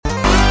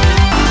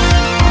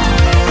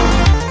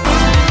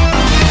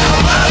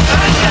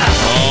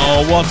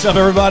What's up,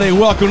 everybody?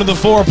 Welcome to the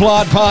Four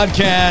Plot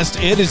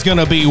Podcast. It is going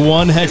to be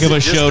one heck of a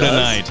show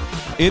tonight.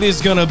 It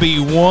is going to be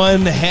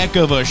one heck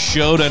of a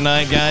show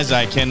tonight, guys.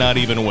 I cannot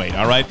even wait,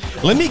 all right?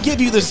 Let me give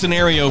you the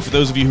scenario for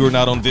those of you who are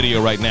not on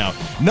video right now.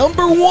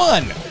 Number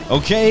one,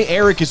 okay,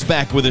 Eric is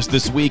back with us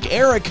this week.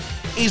 Eric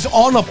is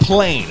on a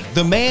plane.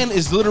 The man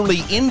is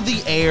literally in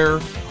the air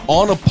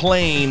on a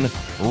plane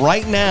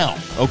right now,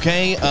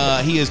 okay?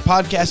 He is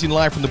podcasting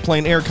live from the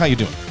plane. Eric, how you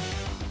doing?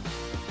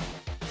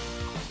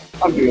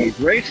 I'm doing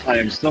great. I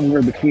am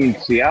somewhere between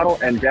Seattle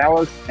and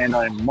Dallas, and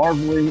I'm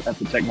marveling at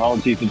the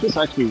technology that this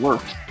actually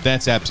works.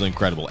 That's absolutely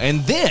incredible.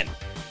 And then,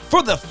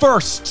 for the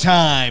first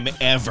time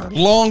ever,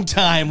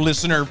 long-time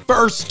listener,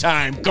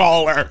 first-time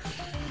caller,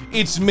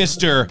 it's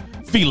Mr.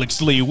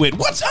 Felix Lee Witt.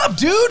 What's up,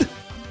 dude?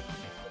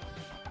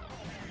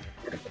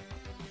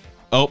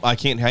 Oh, I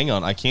can't. Hang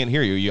on. I can't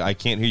hear you. I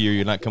can't hear you.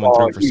 You're not coming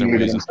through for some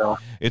reason.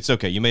 It's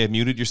okay. You may have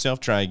muted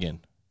yourself. Try again.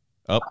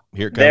 Oh,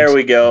 here it comes. There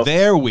we go.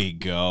 There we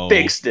go.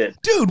 Fixed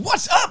it. Dude,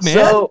 what's up, man?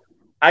 So,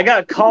 I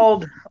got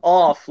called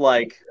off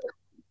like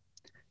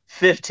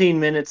 15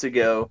 minutes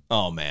ago.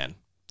 Oh, man.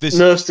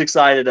 Most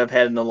excited I've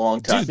had in a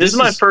long time. Dude, this is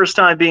my first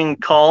time being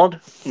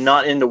called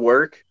not into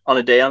work on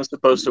a day I'm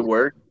supposed to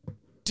work.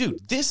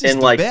 Dude, this is in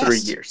the like best. 3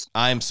 years.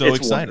 I am so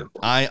excited.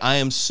 I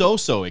am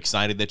so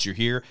excited that you're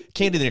here.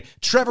 Candidate,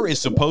 Trevor is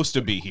supposed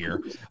to be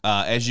here.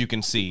 As you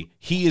can see,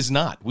 he is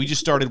not. We just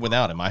started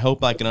without him. I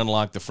hope I can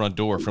unlock the front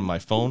door from my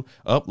phone.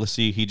 Oh, let's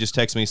see. He just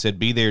texted me and said,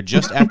 be there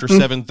just after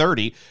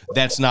 7:30.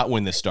 That's not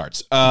when this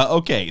starts.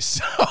 Okay,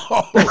 so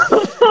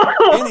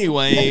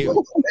anyway,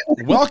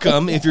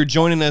 welcome if you're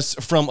joining us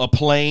from a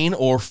plane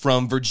or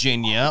from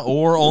Virginia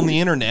or on the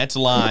internet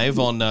live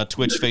on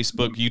Twitch,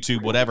 Facebook,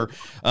 YouTube, whatever.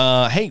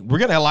 Hey, we're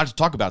going to have a lot to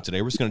talk about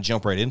today. We're just going to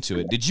jump right into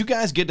it. Did you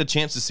guys get a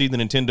chance to see the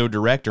Nintendo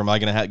Direct, or am I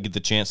going to get the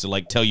chance to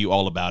like tell you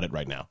all about it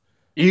right now?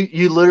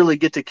 You literally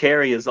get to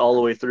carry us all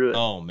the way through it.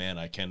 Oh, man,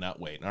 I cannot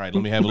wait. All right,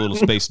 let me have a little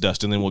space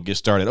dust, and then we'll get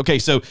started. Okay,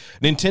 so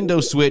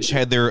Nintendo Switch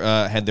had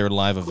their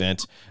live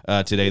event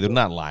today. They're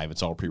not live.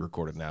 It's all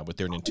pre-recorded now, but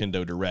their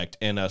Nintendo Direct.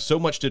 And so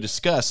much to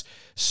discuss,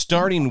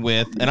 starting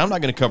with, and I'm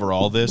not going to cover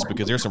all this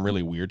because there's some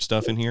really weird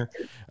stuff in here,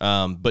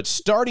 but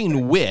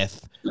starting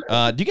with,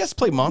 do you guys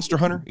play Monster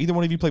Hunter? Either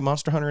one of you play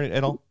Monster Hunter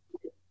at all?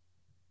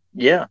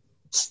 Yeah.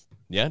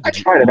 Yeah, I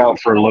tried it out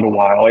for a little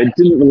while. It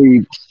didn't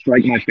really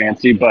strike my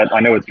fancy, but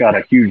I know it's got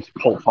a huge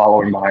cult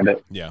following behind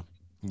it. Yeah.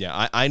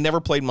 I never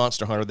played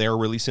Monster Hunter. They were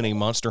releasing a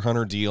Monster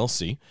Hunter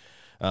DLC.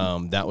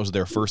 That was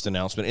their first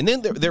announcement, and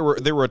then there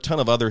were a ton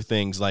of other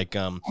things. Like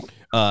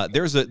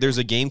there's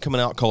a game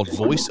coming out called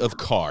Voice of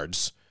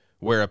Cards,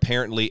 where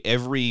apparently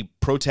every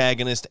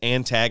protagonist,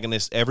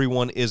 antagonist,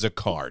 everyone is a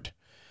card.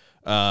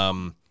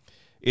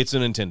 It's a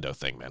Nintendo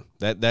thing, man.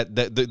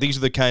 These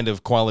are the kind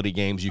of quality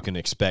games you can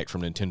expect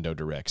from Nintendo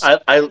Directs.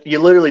 You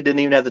literally didn't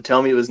even have to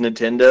tell me it was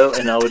Nintendo,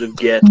 and I would have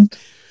guessed.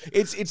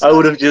 I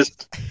would have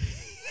just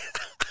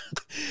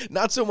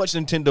not so much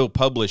Nintendo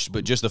published,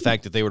 but just the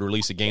fact that they would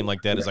release a game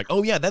like that is like,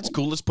 oh yeah, that's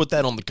cool. Let's put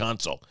that on the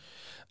console.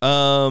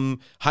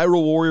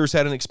 Hyrule Warriors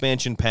had an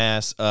expansion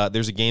pass.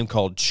 There's a game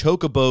called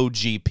Chocobo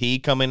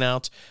GP coming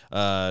out.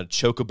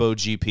 Chocobo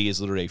GP is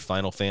literally a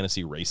Final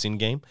Fantasy racing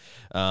game.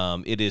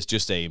 It is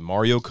just a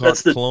Mario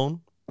Kart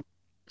clone.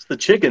 It's the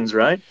chickens,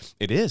 right?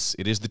 It is.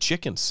 It is the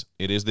chickens.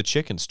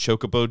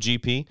 Chocobo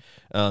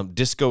GP,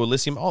 Disco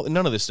Elysium.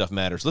 None of this stuff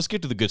matters. Let's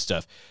get to the good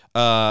stuff.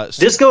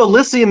 Disco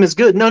Elysium is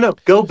good. No,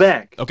 go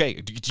back.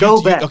 Okay,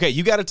 go back. Okay,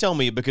 you got to tell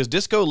me because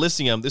Disco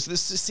Elysium. This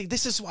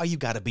is why you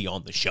got to be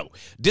on the show.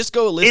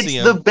 Disco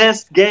Elysium. It's the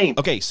best game.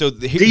 Okay, so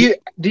do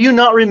you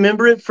not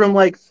remember it from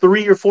like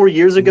 3 or 4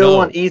 years ago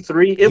on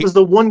E3? It was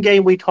the one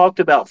game we talked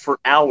about for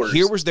hours.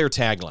 Here was their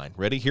tagline.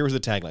 Ready? Here was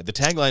the tagline. The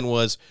tagline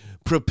was,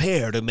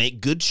 "Prepare to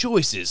make good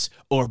choices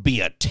or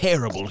be a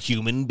terrible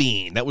human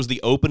being." That was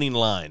the opening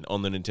line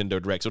on the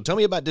Nintendo Direct. So tell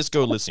me about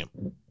Disco Elysium,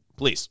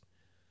 please.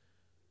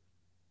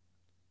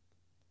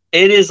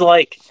 It is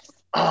like,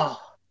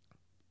 oh,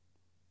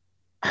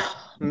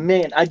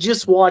 man, I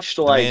just watched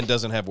like... The man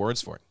doesn't have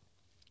words for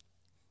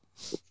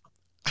it.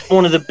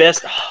 One of the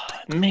best...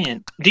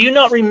 Man, do you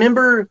not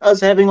remember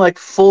us having like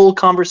full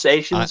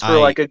conversations for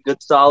like a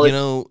good solid... You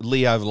know,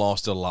 Lee, I've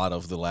lost a lot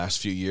of the last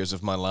few years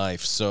of my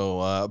life,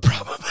 so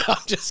probably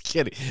I'm just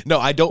kidding. No,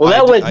 I don't. Well,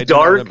 that went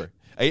dark.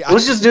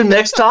 Let's just do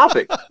next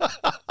topic.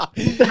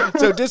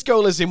 So Disco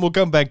Elysium, we'll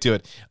come back to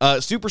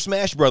it. Super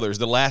Smash Brothers,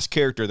 the last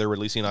character they're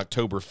releasing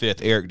October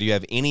 5th. Eric, do you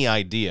have any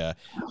idea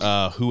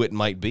who it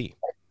might be?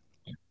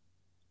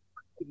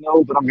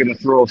 No, but I'm going to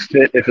throw a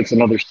fit if it's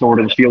another Sword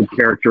and Shield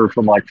character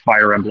from like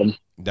Fire Emblem.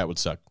 That would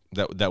suck.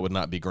 That would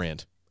not be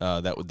grand.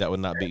 That would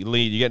not be.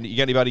 Lee, you got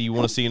anybody you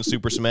want to see in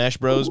Super Smash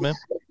Bros, man?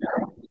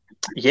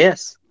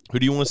 Yes. Who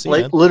do you want to see,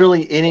 like, man?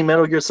 Literally any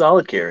Metal Gear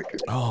Solid character.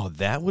 Oh,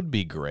 that would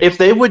be great. If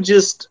they would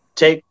just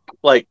take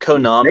like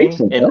Konami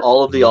and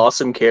all of the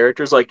awesome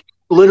characters, like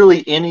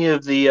literally any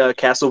of the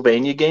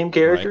Castlevania game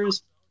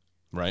characters.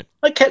 Right.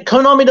 Like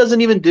Konami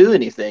doesn't even do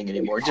anything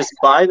anymore. Just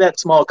buy that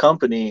small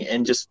company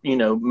and just,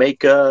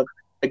 make a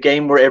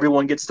game where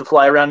everyone gets to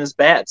fly around as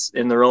bats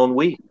in their own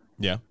Wii.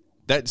 Yeah.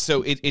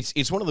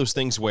 It's one of those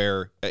things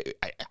where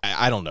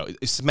I don't know.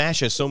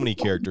 Smash has so many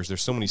characters.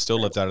 There's so many still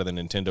left out of the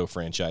Nintendo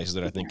franchise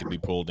that I think could be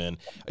pulled in.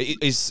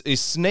 Is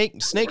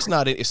Snake's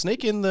not in? Is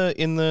Snake in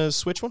the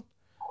Switch one?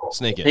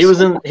 Snake is. He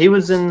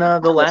was in the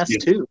last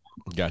two.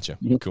 Gotcha.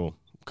 Cool.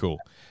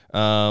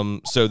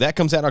 So that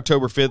comes out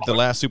October 5th. The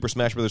last Super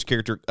Smash Brothers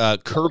character,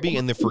 Kirby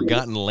and the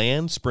Forgotten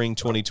Land, spring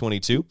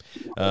 2022.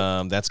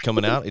 That's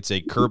coming out. It's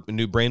a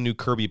brand new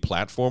Kirby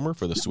platformer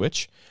for the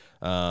Switch.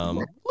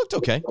 Looked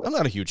okay. I'm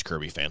not a huge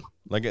Kirby fan.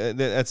 Like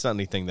that's not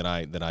anything that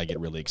I get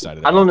really excited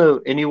about. I don't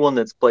know anyone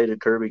that's played a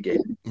Kirby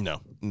game.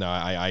 No.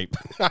 I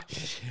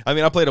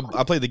mean, I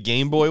played the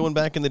Game Boy one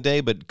back in the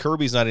day, but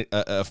Kirby's not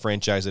a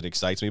franchise that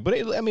excites me. But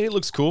it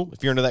looks cool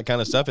if you're into that kind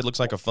of stuff. It looks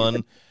like a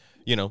fun,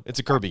 it's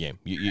a Kirby game.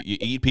 You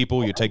eat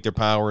people, you take their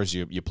powers,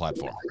 you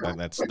platform.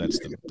 That's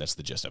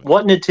the gist of it.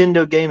 What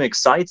Nintendo game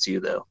excites you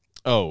though?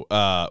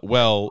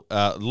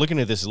 Looking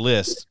at this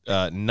list,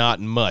 not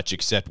much,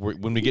 except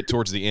when we get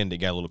towards the end, it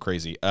got a little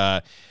crazy.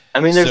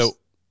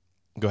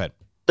 Go ahead.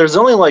 There's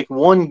only like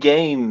one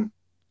game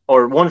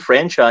or one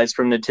franchise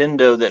from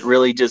Nintendo that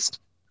really just,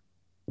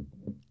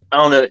 I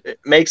don't know, it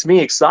makes me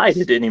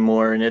excited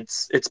anymore, and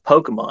it's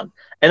Pokemon.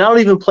 And I don't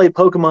even play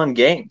Pokemon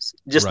games.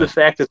 Just the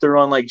fact that they're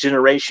on like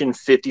generation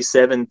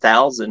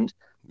 57,000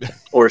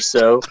 or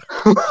so.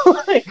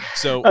 I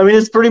mean,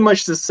 it's pretty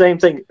much the same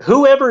thing.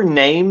 Whoever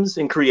names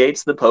and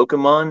creates the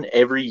Pokemon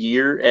every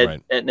year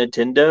at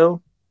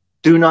Nintendo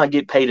do not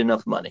get paid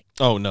enough money.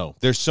 Oh no,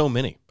 there's so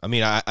many. I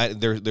mean,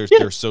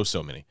 there's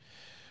so many.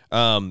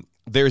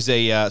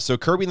 There's so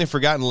Kirby and the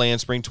Forgotten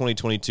Land, spring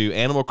 2022.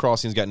 Animal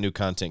Crossing's got new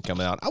content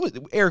coming out.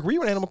 Eric, were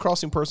you an Animal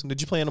Crossing person? Did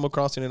you play Animal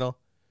Crossing at all?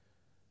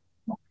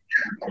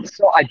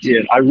 So I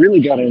did. I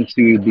really got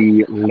into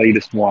the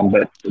latest one,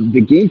 but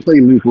the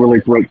gameplay loop really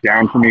broke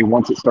down for me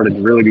once it started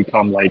to really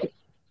become like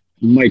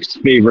Mike's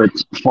favorite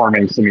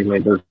farming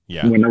simulator.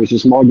 Yeah. When I was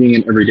just logging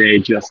in every day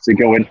just to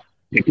go and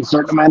pick a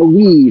certain amount of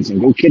weeds and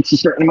go catch a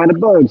certain amount of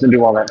bugs and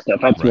do all that stuff.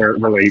 That's where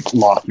it really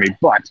lost me.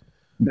 But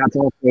that's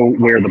also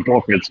where the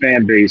bulk of its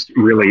fan base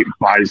really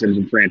buys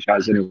into the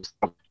franchise. And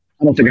I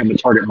don't think I'm the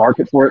target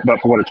market for it,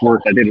 but for what it's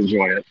worth, I did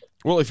enjoy it.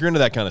 Well, if you're into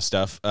that kind of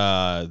stuff,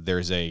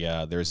 there's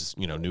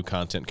new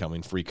content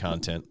coming, free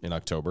content in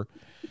October.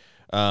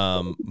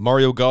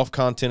 Mario Golf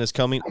content is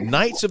coming.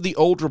 Knights of the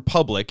Old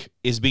Republic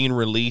is being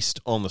released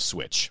on the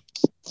Switch.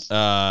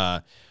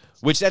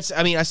 Which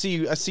I see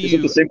you. Is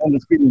it the same one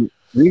that's being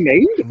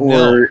remade,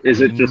 or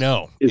is it just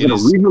no? Is it a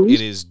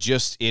re-release?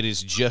 It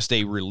is just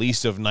a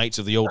release of Knights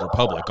of the Old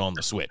Republic on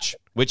the Switch,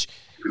 which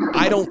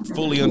I don't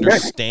fully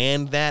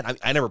understand. That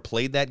I never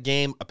played that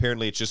game.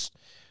 Apparently, it's just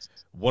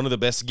one of the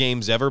best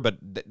games ever, but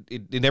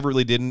it never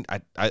really didn't.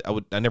 I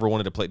never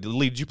wanted to play.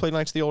 Lee, did you play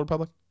Knights of the Old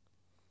Republic?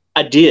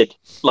 I did.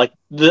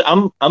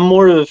 I'm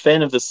more of a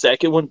fan of the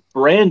second one.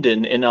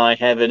 Brandon and I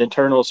have an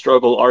internal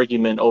struggle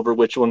argument over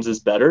which one's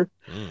is better.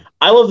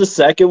 I love the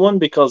second one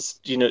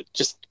because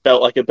just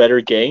felt like a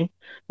better game.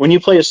 When you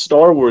play a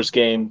Star Wars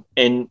game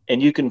and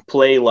you can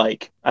play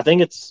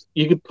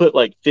you could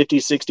put 50,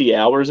 60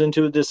 hours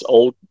into this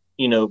old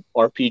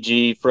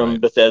RPG from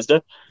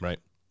Bethesda. Right.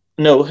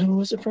 No, who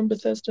was it from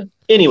Bethesda?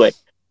 Anyway,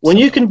 when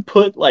you can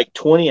put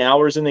 20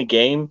 hours in the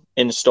game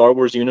in the Star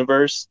Wars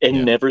universe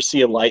and never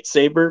see a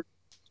lightsaber,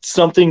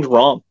 something's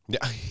wrong. Yeah.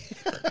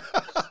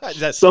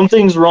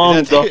 Something's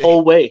wrong the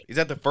whole way. Is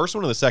that the first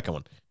one or the second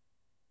one?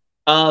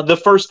 The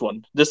first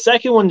one. The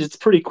second one, it's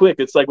pretty quick.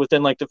 It's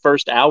within the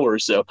first hour or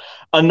so.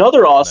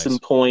 Another awesome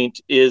point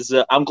is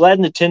I'm glad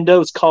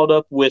Nintendo's caught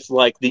up with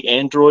the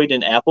Android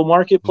and Apple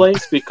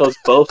marketplace because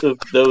both of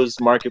those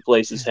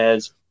marketplaces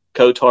has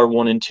KOTOR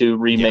 1 and 2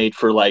 remade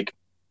for 8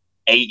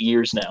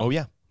 years now. Oh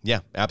yeah.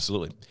 Yeah,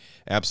 absolutely.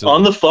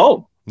 On the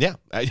phone. Yeah.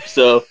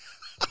 So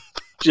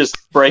just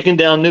breaking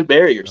down new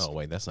barriers. Oh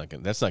wait, that's not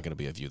gonna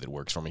be a view that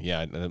works for me.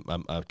 Yeah,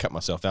 I cut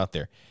myself out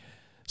there.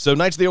 So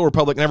Knights of the Old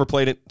Republic, never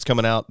played it. It's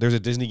coming out. There's a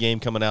Disney game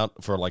coming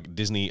out for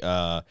Disney,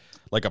 a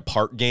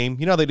park game.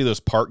 You know how they do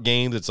those park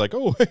games? It's hey,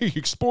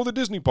 explore the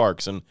Disney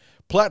parks and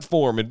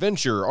platform,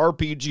 adventure,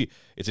 RPG.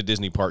 It's a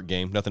Disney park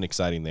game. Nothing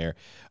exciting there.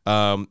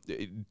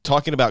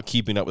 Talking about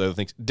keeping up with other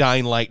things.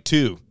 Dying Light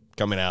 2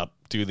 coming out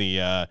to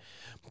the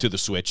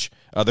Switch.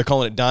 They're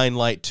calling it Dying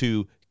Light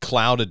 2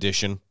 Cloud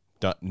Edition.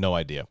 No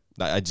idea.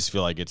 I just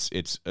feel like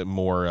it's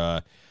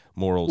more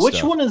old Which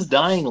stuff. one is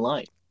Dying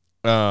Light?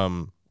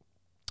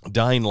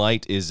 Dying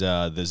Light is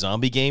the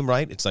zombie game,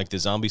 right? It's the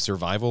zombie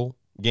survival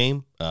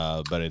game.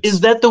 But it's...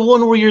 Is that the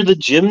one where you're the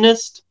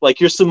gymnast?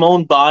 You're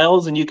Simone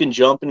Biles and you can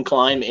jump and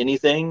climb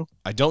anything?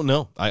 I don't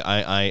know.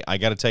 I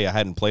got to tell you, I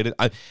hadn't played it.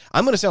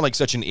 I'm going to sound like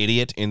such an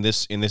idiot in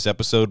this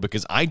episode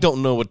because I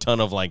don't know a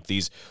ton of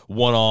these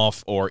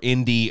one-off or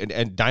indie,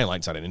 and Dying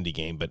Light's not an indie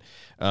game, but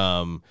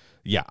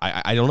yeah,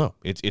 I don't know.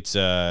 It's.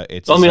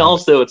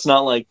 Also, it's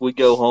not like we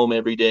go home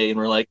every day and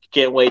we're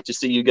can't wait to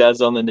see you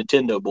guys on the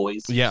Nintendo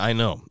boys. Yeah, I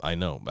know.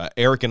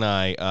 Eric and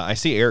I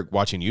see Eric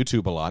watching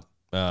YouTube a lot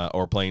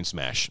or playing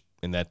Smash,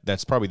 and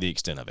that's probably the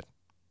extent of it.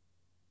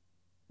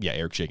 Yeah,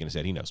 Eric's shaking his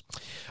head. He knows.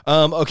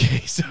 Okay,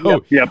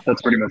 so yep,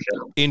 that's pretty much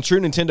it. In true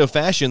Nintendo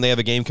fashion, they have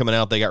a game coming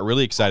out they got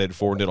really excited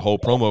for and did a whole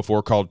promo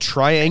for called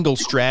Triangle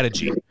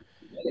Strategy.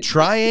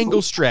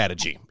 Triangle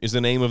Strategy is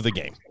the name of the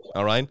game.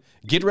 All right?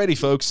 Get ready,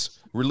 folks.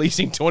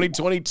 Releasing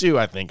 2022,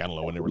 I think. I don't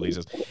know when it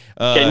releases.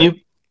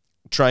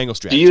 Triangle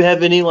Strategy. Do you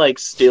have any like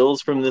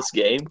stills from this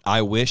game?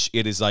 I wish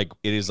it is like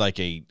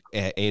an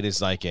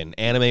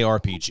anime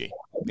RPG.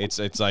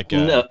 It's like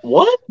no,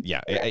 what? Yeah,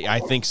 I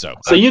think so.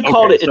 So you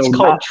called it? It's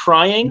called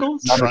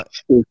Triangles.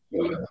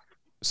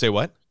 Say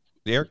what,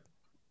 Eric?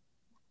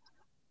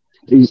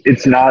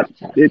 It's not.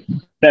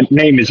 That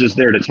name is just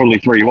there to totally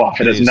throw you off.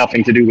 It has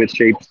nothing to do with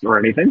shapes or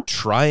anything.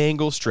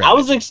 Triangle Strategy. I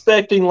was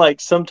expecting like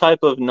some type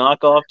of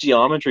knockoff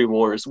Geometry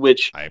Wars,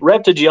 which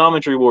rep to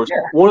Geometry Wars,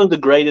 one of the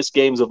greatest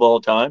games of all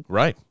time.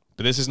 Right.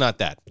 But this is not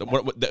that.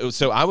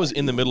 So I was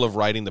in the middle of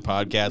writing the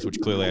podcast, which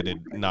clearly I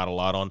did not a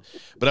lot on.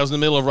 But I was in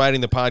the middle of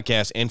writing the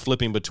podcast and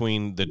flipping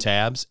between the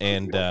tabs.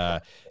 And,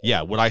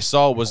 what I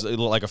saw was it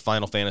looked like a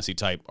Final Fantasy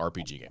type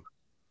RPG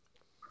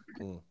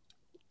game.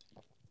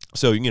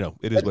 So,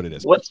 it is what it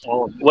is.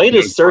 Way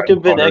to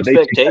circumvent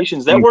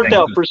expectations. That worked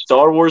out for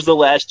Star Wars The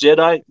Last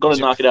Jedi. Going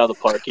to knock it out of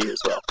the park here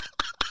as well.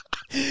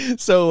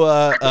 So,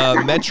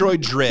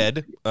 Metroid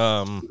Dread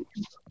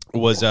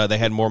was they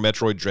had more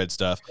Metroid Dread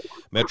stuff.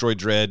 Metroid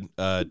Dread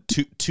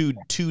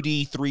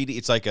 2D, 3D.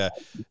 It's like a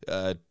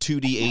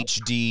 2D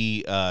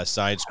HD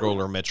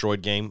side-scroller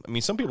Metroid game. I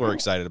mean, some people are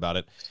excited about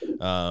it.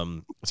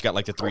 It's got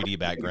like the 3D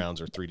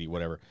backgrounds or 3D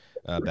whatever.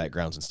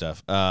 Backgrounds and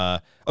stuff.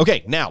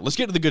 Okay, now let's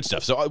get to the good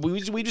stuff. So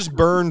we just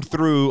burned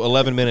through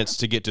 11 minutes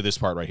to get to this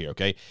part right here.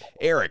 Okay,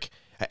 Eric,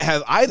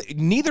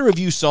 neither of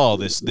you saw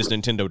this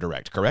Nintendo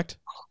Direct, correct?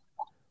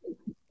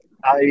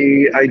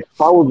 I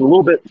followed a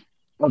little bit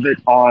of it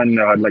on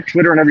like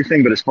Twitter and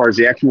everything, but as far as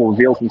the actual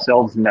reveals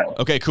themselves, no.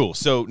 Okay, cool.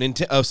 So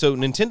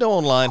Nintendo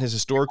Online has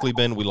historically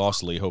been. We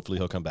lost Lee. Hopefully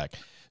he'll come back.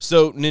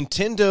 So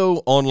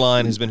Nintendo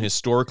Online has been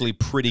historically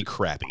pretty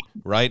crappy,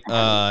 right?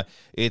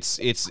 Its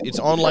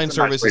online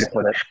service.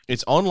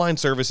 Its online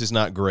service is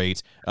not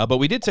great, but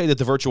we did say that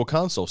the Virtual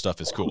Console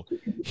stuff is cool.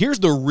 Here's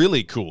the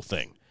really cool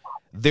thing: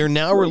 they're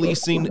now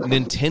releasing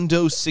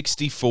Nintendo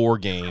 64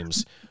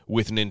 games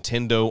with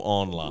Nintendo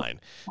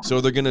Online.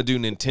 So they're going to do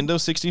Nintendo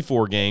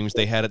 64 games.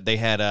 They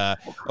had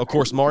of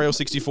course, Mario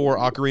 64,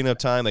 Ocarina of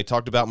Time. They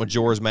talked about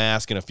Majora's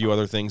Mask and a few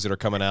other things that are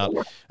coming out.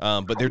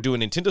 But they're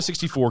doing Nintendo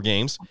 64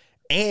 games.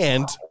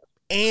 And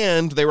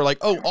they were like,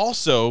 oh,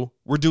 also,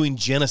 we're doing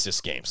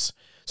Genesis games.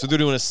 So they're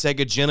doing a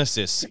Sega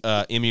Genesis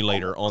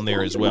emulator on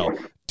there as well.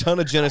 Ton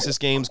of Genesis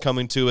games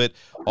coming to it,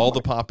 all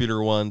the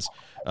popular ones.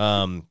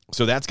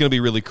 So that's going to be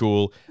really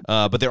cool.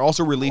 But they're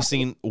also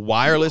releasing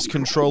wireless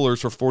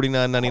controllers for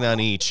 $49.99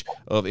 each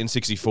of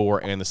N64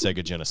 and the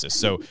Sega Genesis.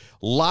 So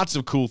lots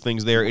of cool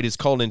things there. It is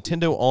called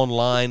Nintendo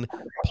Online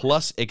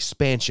Plus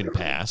Expansion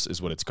Pass is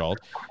what it's called.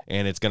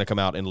 And it's going to come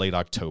out in late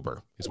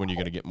October is when you're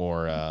going to get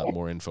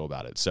more info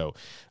about it. So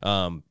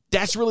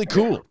that's really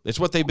cool. It's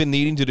what they've been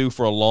needing to do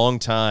for a long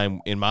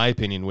time, in my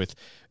opinion, with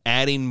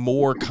adding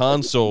more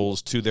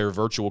consoles to their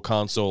Virtual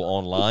Console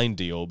Online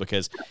deal,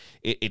 because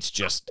it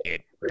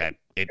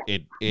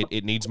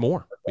needs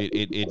more.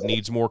 It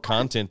needs more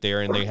content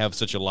there, and they have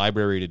such a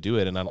library to do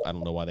it, and I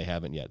don't know why they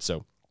haven't yet.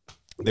 So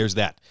there's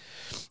that.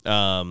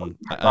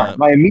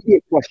 My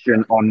immediate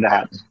question on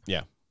that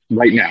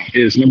right now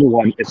is, number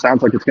one, it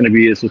sounds like it's going to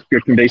be a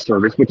subscription-based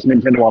service, which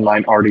Nintendo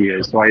Online already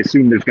is, so I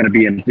assume there's going to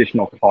be an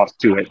additional cost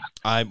to it.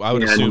 I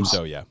would assume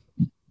so, yeah.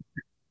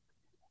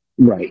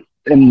 Right.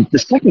 And the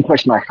second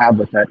question I have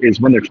with that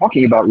is when they're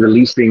talking about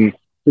releasing,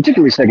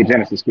 particularly Sega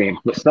Genesis games,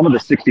 but some of the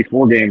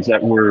 64 games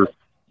that were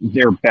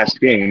their best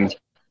games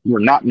were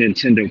not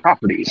Nintendo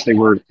properties. They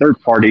were third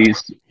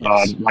parties,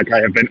 like I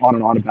have been on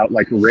and on about,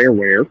 like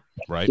Rareware.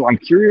 Right. So I'm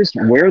curious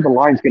where the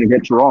line's going to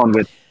get drawn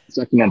with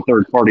second and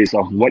third parties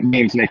of what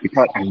games make the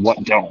cut and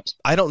what don't.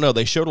 I don't know.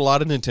 They showed a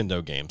lot of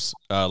Nintendo games,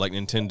 like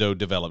Nintendo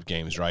developed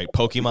games, right?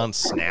 Pokemon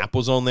Snap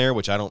was on there,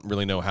 which I don't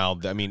really know how.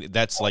 I mean,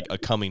 that's like a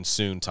coming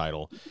soon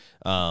title.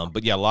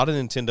 But yeah, a lot of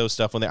Nintendo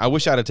stuff on there. I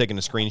wish I'd have taken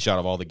a screenshot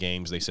of all the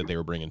games they said they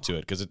were bringing to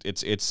it, because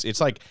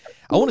it's like,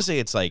 I want to say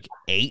it's like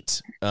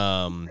 8.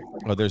 Oh,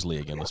 there's Lee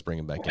again. Let's bring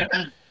him back in.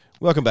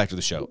 Welcome back to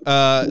the show.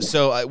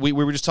 So we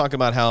were just talking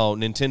about how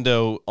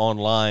Nintendo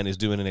Online is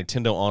doing a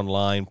Nintendo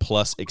Online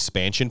Plus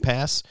expansion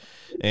pass,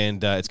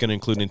 and it's going to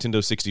include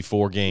Nintendo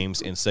 64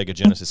 games and Sega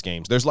Genesis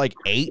games. There's like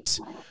 8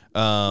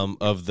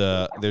 of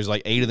the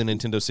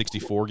Nintendo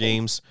 64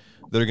 games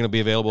that are going to be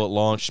available at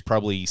launch.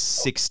 Probably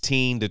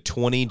 16 to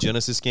 20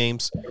 Genesis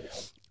games.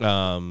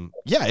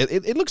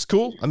 It looks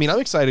cool. I mean, I'm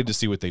excited to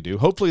see what they do.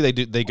 Hopefully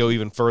they go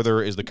even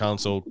further as the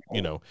console,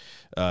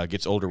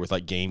 gets older with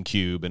like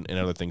GameCube and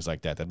other things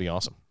like that. That'd be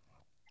awesome.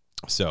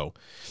 So,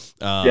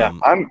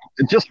 I'm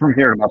just from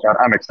hearing about that,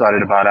 I'm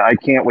excited about it. I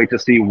can't wait to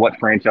see what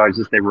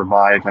franchises they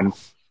revive and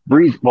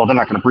breathe. Well, they're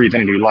not going to breathe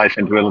any new life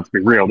into it. Let's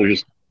be real. They're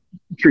just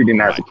treating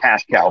that as a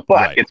cash cow,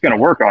 but it's going to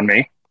work on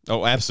me.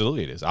 Oh,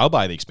 absolutely it is. I'll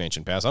buy the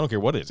expansion pass. I don't care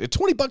what it is. It's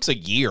 $20 a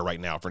year right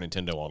now for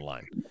Nintendo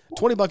Online.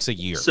 $20 a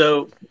year.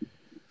 So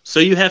So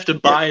you have to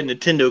buy a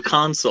Nintendo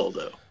console,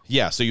 though.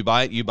 Yeah, so you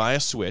buy a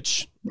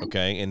Switch,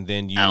 okay, and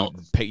then you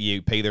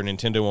pay their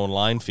Nintendo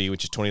Online fee,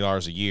 which is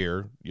 $20 a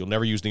year. You'll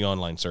never use the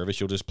online service.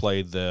 You'll just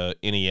play the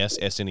NES,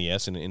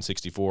 SNES, and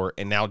N64,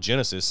 and now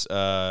Genesis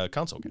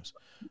console games.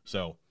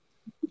 So,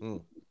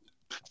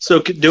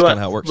 do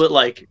how it works. But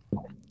like,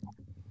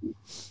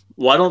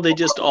 why don't they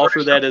just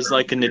offer that as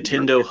like a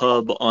Nintendo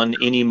Hub on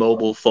any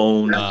mobile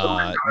phone?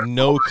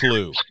 No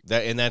clue.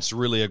 That's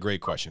really a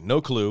great question.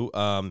 No clue.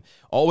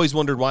 Always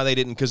wondered why they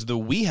didn't, because the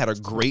Wii had a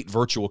great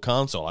virtual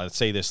console. I'd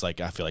say this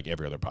like I feel like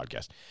every other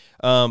podcast.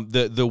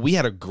 The Wii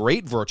had a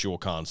great virtual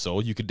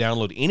console. You could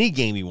download any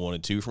game you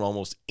wanted to from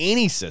almost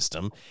any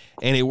system,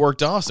 and it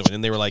worked awesome. And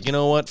then they were like, you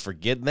know what?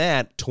 Forget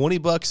that.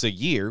 $20 a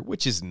year,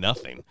 which is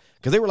nothing.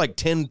 Because they were like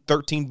 $10,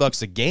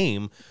 $13 a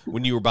game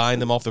when you were buying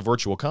them off the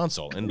virtual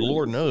console. And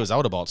Lord knows, I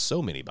would have bought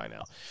so many by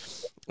now.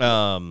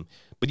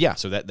 But yeah,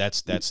 so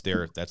that's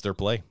their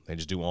play. They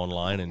just do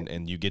online,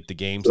 and you get the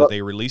games that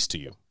they release to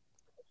you.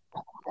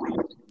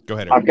 Go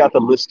ahead, Eric. I've got the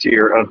list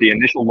here of the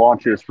initial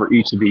launches for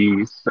each of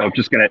these. So I'm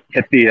just going to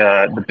hit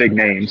the big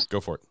names. Go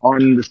for it.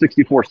 On the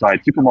 64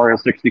 side, Super Mario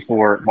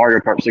 64, Mario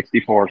Kart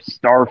 64,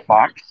 Star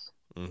Fox,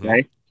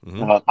 okay?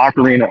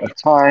 Ocarina of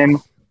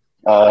Time,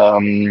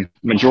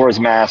 Majora's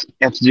Mask,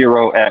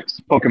 F-Zero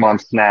X,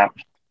 Pokemon Snap,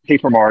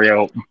 Paper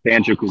Mario,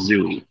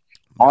 Banjo-Kazooie.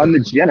 On the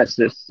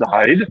Genesis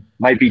side,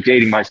 might be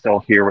dating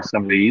myself here with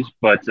some of these,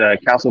 but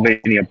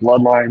Castlevania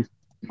Bloodlines,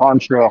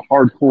 Contra,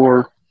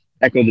 Hardcore,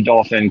 Echo the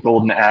Dolphin,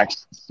 Golden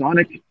Axe,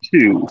 Sonic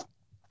 2.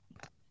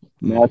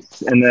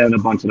 And then a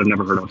bunch that I've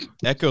never heard of.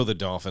 Echo the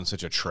Dolphin,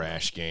 such a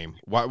trash game.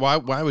 Why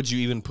would you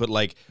even put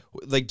like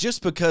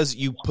just because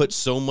you put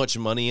so much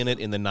money in it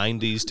in the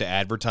 90s to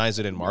advertise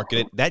it and market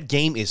it, that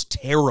game is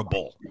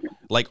terrible.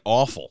 Like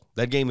awful.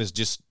 That game is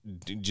just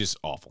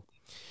awful.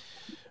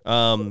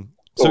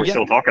 We're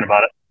still talking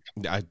about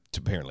it.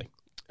 Apparently.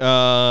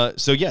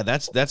 So yeah,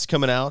 that's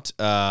coming out.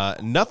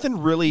 Nothing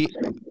really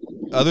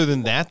other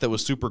than that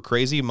was super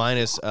crazy,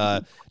 minus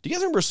do you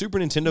guys remember a Super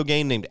Nintendo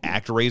game named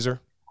ActRaiser?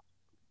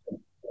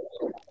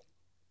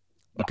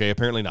 Okay,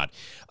 apparently not.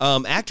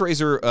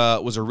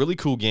 ActRaiser was a really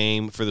cool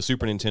game for the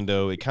Super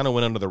Nintendo. It kind of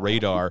went under the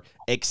radar,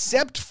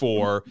 except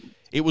for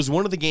it was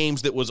one of the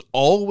games that was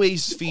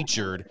always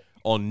featured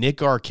on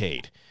Nick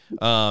Arcade.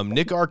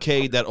 Nick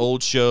Arcade, that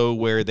old show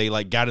where they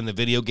like got in the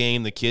video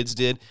game, the kids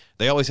did.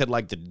 They always had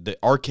like the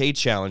arcade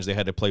challenge they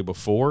had to play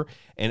before,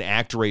 and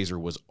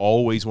ActRaiser was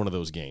always one of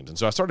those games. And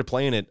so I started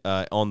playing it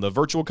on the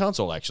Virtual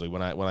Console actually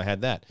when I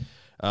had that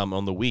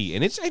on the Wii,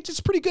 and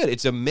it's pretty good.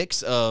 It's a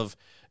mix of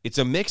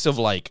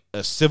like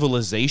a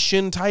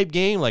Civilization type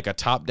game, like a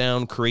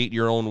top-down create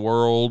your own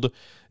world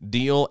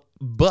deal,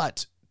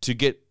 but to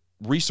get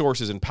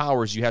resources and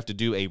powers, you have to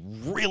do a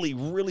really,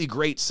 really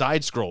great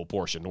side scroll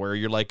portion where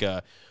you're like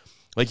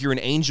you're an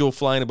angel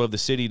flying above the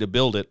city to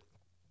build it,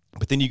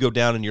 but then you go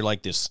down and you're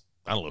like this,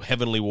 I don't know,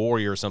 heavenly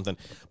warrior or something.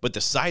 But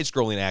the side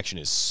scrolling action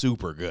is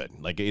super good.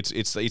 Like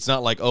it's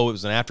not like, oh, it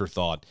was an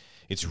afterthought.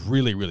 It's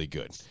really, really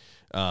good.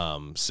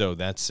 So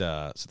that's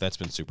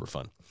been super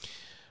fun.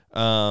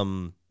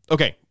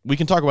 Okay, we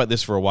can talk about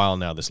this for a while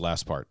now, this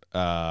last part.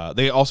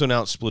 They also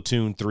announced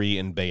Splatoon 3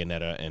 and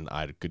Bayonetta, and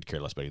I could care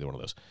less about either one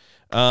of those.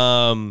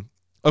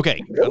 Okay.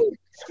 Really?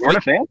 You weren't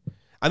a fan?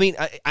 I mean,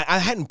 I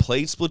hadn't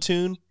played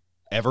Splatoon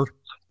ever,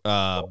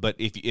 but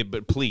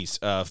but please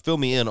fill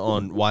me in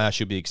on why I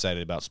should be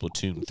excited about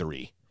Splatoon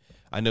 3.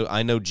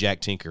 I know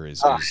Jack Tinker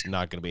is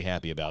not going to be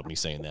happy about me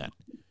saying that.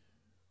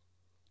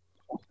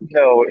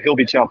 No, he'll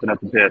be chomping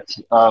at the bit.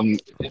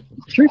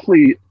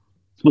 Truthfully,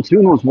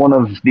 Splatoon was one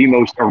of the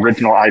most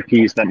original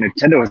IPs that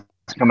Nintendo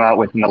has come out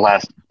with in the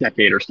last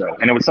decade or so.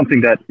 And it was something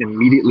that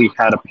immediately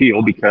had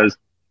appeal because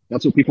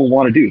that's what people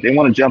want to do. They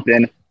want to jump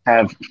in,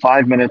 have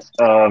 5 minutes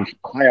of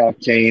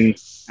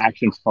high-octane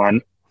action fun,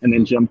 and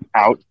then jump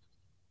out,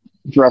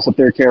 dress up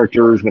their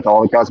characters with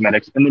all the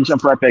cosmetics, and then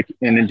jump right back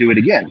in and do it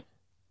again.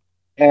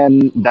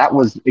 And that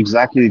was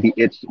exactly the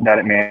itch that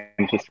it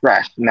managed to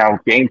scratch. Now,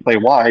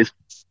 gameplay-wise,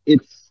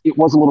 it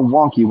was a little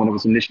wonky when it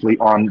was initially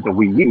on the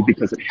Wii U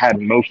because it had a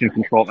motion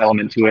control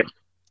element to it.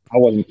 I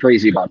wasn't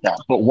crazy about that.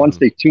 But once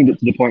they tuned it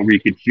to the point where you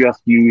could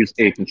just use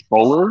a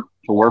controller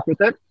to work with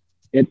it,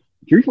 it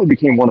truthfully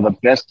became one of the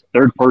best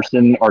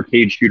third-person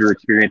arcade shooter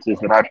experiences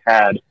that I've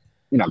had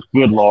in a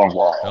good long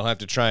while. I'll have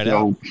to try it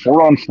out.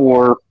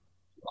 4-on-4,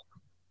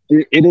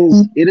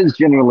 it is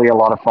genuinely a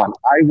lot of fun.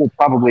 I will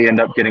probably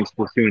end up getting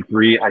Splatoon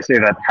 3. I say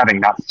that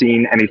having not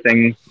seen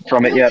anything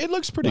from it yet. It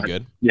looks pretty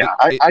good. Yeah,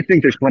 I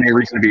think there's plenty of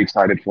reason to be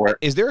excited for it.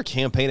 Is there a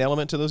campaign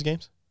element to those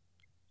games?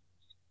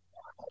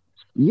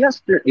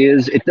 Yes, there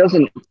is. It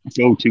doesn't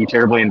go too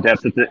terribly in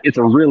depth. It's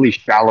a really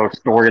shallow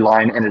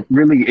storyline, and it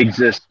really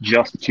exists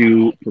just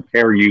to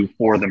prepare you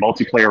for the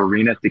multiplayer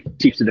arena to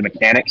teach you the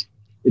mechanics.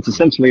 It's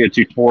essentially a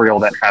tutorial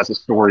that has a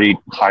story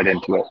tied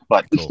into it,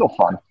 but it's still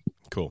fun.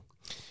 Cool.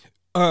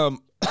 Oh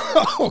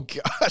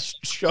gosh,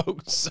 Joe,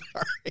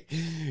 sorry.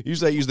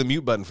 Usually I use the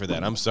mute button for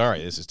that. I'm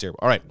sorry. This is terrible.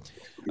 All right.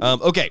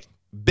 Okay.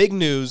 Big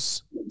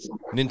news.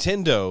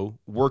 Nintendo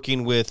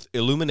working with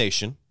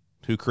Illumination,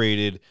 who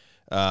created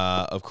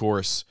of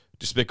course,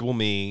 Despicable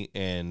Me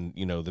and,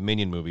 the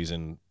Minion movies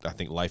and I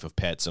think Life of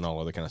Pets and all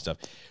other kind of stuff.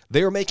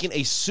 They are making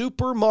a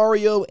Super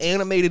Mario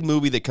animated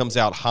movie that comes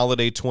out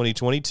holiday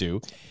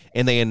 2022,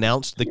 and they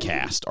announced the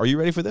cast. Are you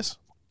ready for this?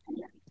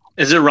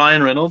 Is it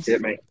Ryan Reynolds?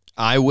 Hit me.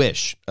 I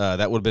wish.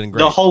 That would have been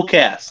great. The whole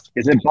cast.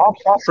 Is it Bob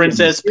Hoskins?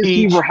 Princess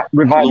Peach,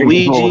 reviving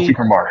Luigi. the role of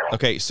Super Mario?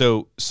 Okay,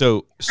 so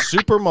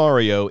Super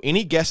Mario,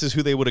 any guesses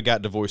who they would have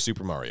got to voice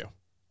Super Mario?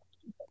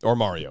 Or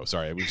Mario,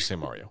 sorry, I would just say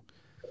Mario.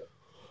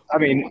 I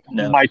mean,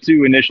 No. my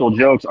two initial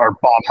jokes are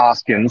Bob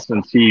Hoskins,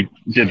 since he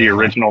did the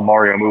original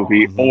Mario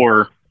movie,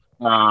 or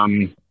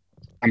I'm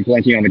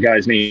blanking on the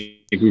guy's name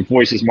who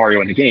voices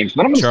Mario in the games.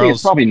 But I'm going to say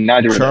it's probably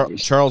neither of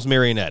those. Charles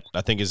Martinet,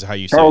 I think is how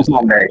you say Charles his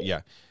name. Martinet.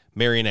 Yeah,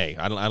 Martinet.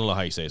 I don't know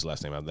how you say his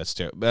last name. That's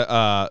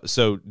terrible.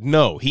 So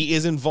no, he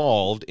is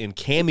involved in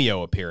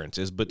cameo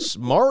appearances, but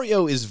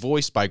Mario is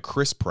voiced by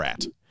Chris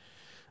Pratt.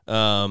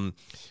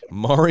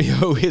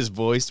 Mario is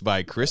voiced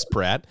by Chris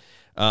Pratt.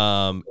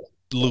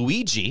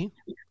 Luigi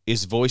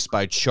is voiced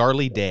by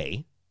Charlie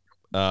Day,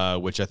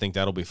 which I think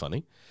that'll be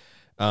funny.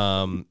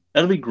 That'll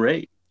be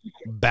great.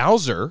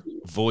 Bowser,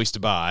 voiced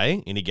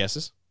by, any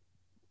guesses?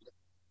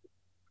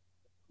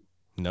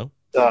 No?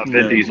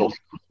 Vin Diesel.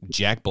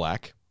 Jack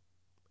Black.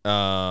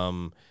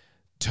 Toad,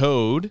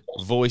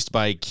 voiced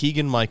by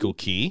Keegan-Michael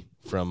Key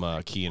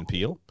from Key and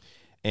Peele.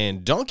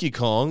 And Donkey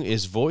Kong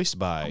is voiced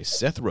by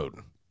Seth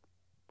Rogen.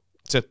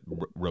 Seth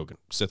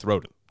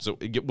Rogen. So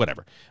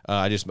whatever.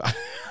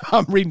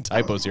 I'm reading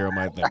typos here on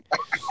my thing.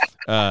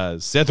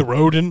 Seth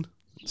Rogen.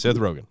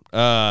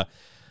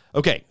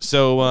 Okay,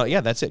 so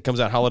yeah, that's it. Comes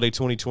out holiday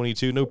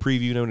 2022. No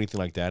preview, no anything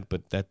like that,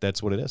 but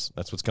that's what it is.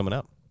 That's what's coming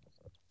out.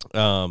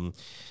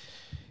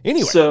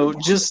 Anyway. So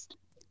just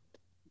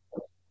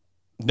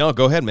No,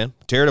 go ahead, man.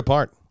 Tear it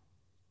apart.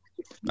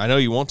 I know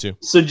you want to.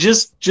 So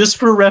just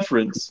for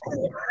reference,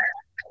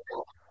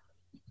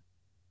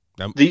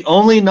 the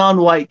only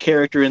non-white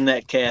character in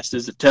that cast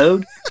is a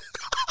toad.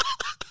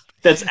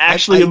 That's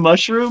actually a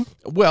mushroom.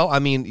 Well,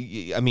 I'm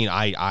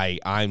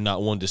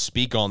not one to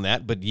speak on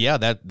that, but yeah,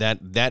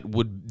 that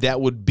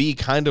would be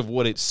kind of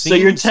what it seems.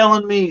 So you're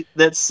telling me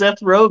that Seth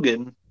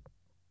Rogen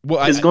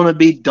is going to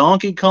be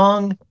Donkey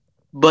Kong,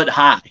 but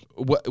high?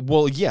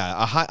 Well,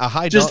 yeah, a high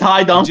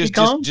high Donkey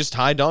Kong. Just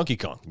high Donkey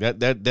Kong.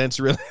 That's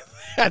really.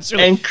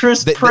 And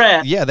Chris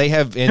Pratt, they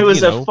have, who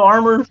is a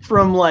farmer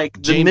from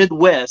the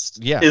Midwest,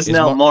 is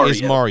now Mario.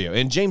 Is Mario,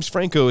 and James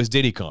Franco is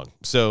Diddy Kong.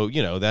 So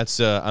that's.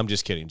 I'm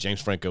just kidding.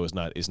 James Franco is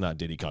not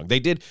Diddy Kong. They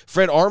did.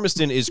 Fred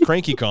Armisen is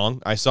Cranky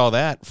Kong. I saw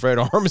that. Fred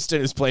Armisen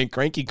is playing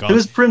Cranky Kong.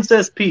 Who's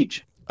Princess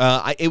Peach?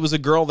 It was a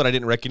girl that I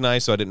didn't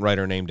recognize, so I didn't write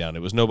her name down.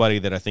 It was nobody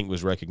that I think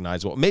was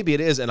recognizable. Maybe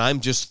it is, and I'm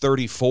just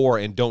 34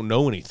 and don't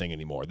know anything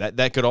anymore.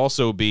 That could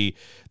also be.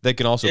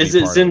 Is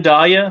it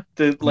Zendaya,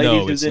 the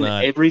lady who's in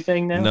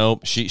everything now? No,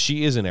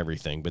 she is in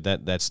everything, but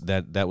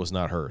that was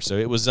not her. So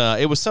it was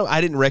some.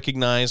 I didn't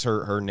recognize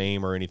her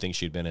name or anything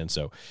she'd been in,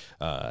 so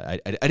I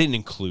didn't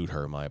include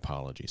her. My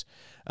apologies.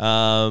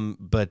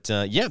 But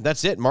yeah,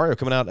 that's it. Mario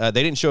coming out.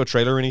 They didn't show a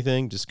trailer or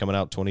anything. Just coming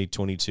out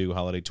 2022,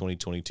 holiday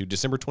 2022,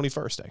 December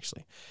 21st,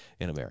 actually,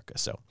 in America.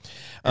 So,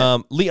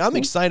 Lee, I'm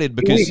excited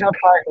because. Do we have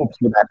high hopes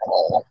for that at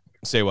all?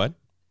 Say what?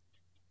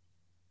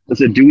 I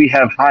said, do we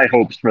have high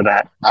hopes for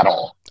that at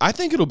all? I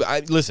think it'll be.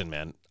 Listen,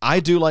 man, I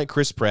do like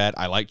Chris Pratt.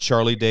 I like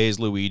Charlie Day's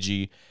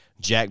Luigi.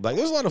 Jack Black.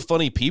 There's a lot of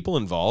funny people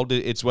involved.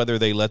 It's whether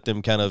they let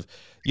them kind of,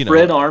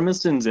 Fred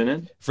Armisen's in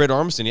it. Fred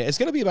Armisen, yeah. It's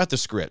going to be about the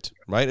script,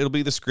 right? It'll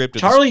be the script.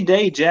 Charlie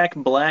Day, Jack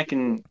Black,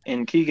 and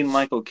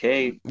Keegan-Michael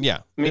Key.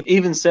 Yeah. I mean,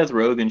 even Seth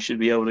Rogen should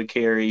be able to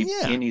carry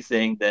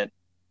anything that.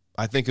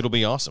 I think it'll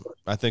be awesome.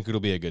 I think it'll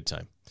be a good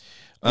time.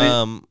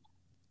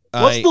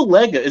 What's the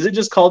Lego? Is it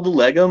just called the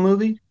Lego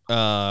Movie?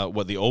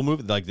 What, the old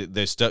movie, like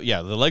the stuff?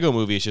 Yeah, the Lego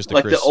Movie is just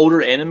the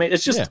older anime.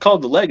 It's just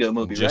called the Lego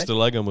Movie, just right? the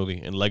Lego Movie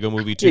and Lego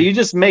Movie 2. Yeah, you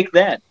just make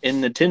that in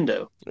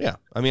Nintendo. Yeah,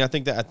 I mean, I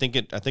think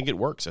it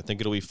works. I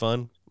think it'll be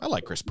fun. I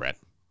like Chris Pratt.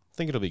 I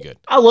think it'll be good.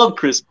 I love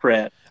Chris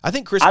Pratt. I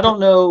think Chris. I don't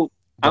know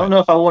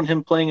if I want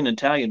him playing an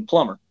Italian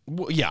plumber.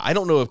 Well, yeah, I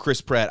don't know if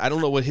Chris Pratt. I don't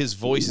know what his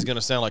voice is going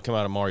to sound like come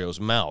out of Mario's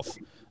mouth.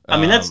 I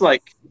mean, that's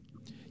like.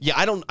 Yeah,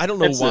 I don't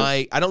know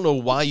why. I don't know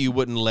why you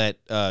wouldn't let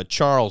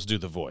Charles do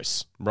the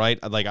voice, right?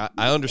 Like,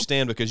 I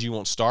understand because you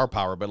want star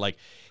power, but like,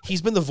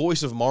 he's been the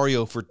voice of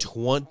Mario for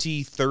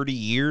 20 or 30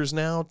 years.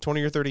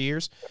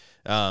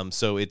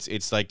 So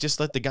it's like, just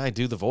let the guy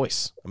do the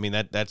voice. I mean,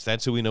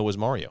 that's who we know as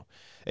Mario,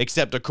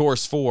 except of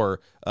course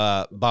for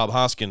Bob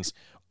Hoskins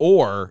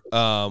or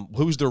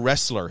who's the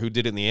wrestler who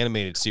did it in the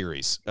animated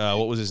series?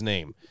 What was his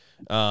name?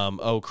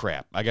 Oh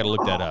crap, I gotta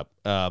look that up.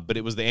 But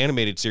it was the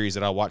animated series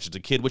that I watched as a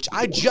kid, which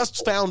I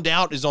just found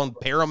out is on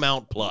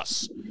Paramount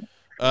Plus.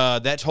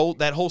 That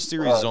whole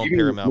series is on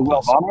Paramount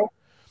Plus. Albano?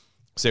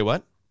 Say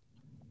what?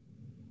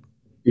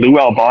 Lou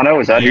Albano,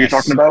 is that who you're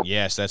talking about?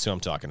 Yes, that's who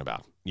I'm talking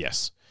about.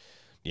 Yes.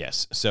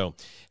 Yes. So,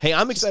 hey,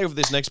 I'm excited for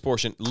this next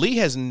portion. Lee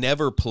has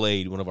never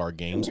played one of our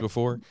games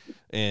before,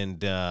 and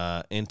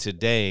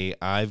today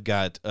I've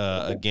got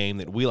a game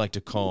that we like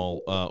to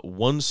call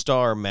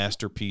 1-star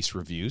masterpiece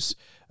reviews.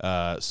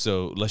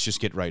 So let's just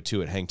get right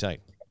to it. Hang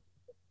tight.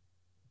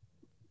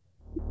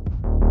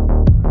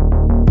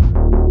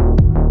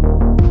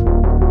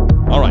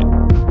 All right.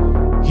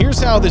 Here's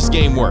how this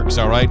game works,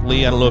 all right?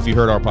 Lee, I don't know if you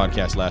heard our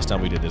podcast last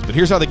time we did this, but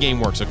here's how the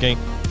game works, okay?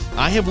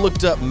 I have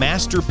looked up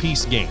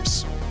masterpiece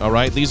games, all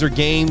right? These are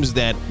games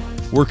that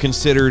were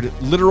considered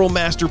literal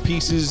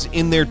masterpieces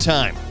in their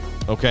time,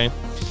 okay?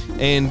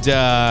 And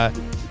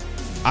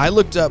I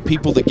looked up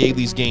people that gave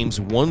these games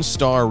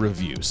 1-star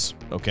reviews,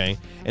 okay?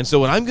 And so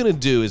what I'm going to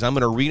do is I'm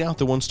going to read out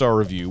the 1-star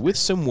review with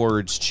some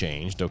words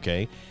changed,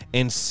 okay?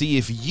 And see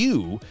if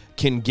you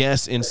can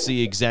guess and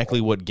see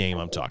exactly what game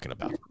I'm talking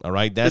about. All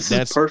right, that's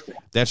perfect.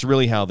 That's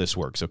really how this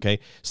works.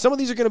 Okay, some of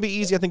these are going to be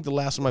easy. I think the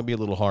last one might be a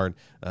little hard,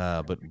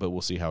 but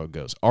we'll see how it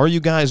goes. Are you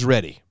guys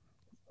ready?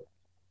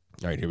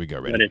 All right, here we go.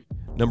 Ready?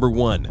 Number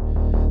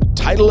 1.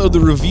 Title of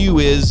the review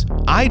is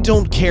 "I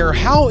don't care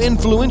how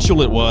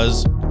influential it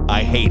was,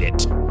 I hate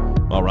it."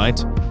 All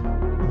right.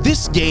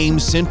 This game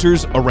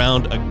centers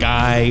around a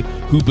guy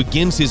who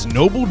begins his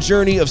noble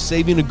journey of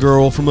saving a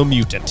girl from a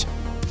mutant.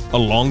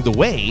 Along the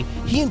way,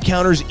 he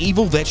encounters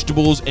evil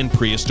vegetables and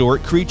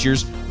prehistoric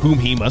creatures whom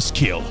he must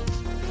kill.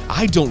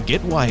 I don't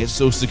get why it's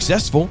so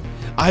successful.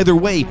 Either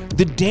way,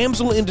 the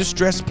damsel in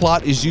distress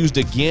plot is used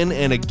again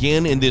and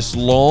again in this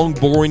long,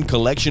 boring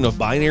collection of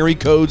binary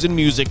codes and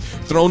music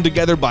thrown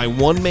together by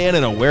one man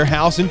in a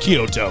warehouse in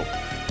Kyoto.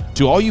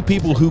 To all you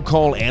people who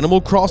call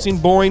Animal Crossing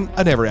boring,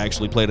 I never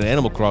actually played an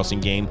Animal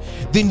Crossing game,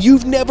 then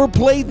you've never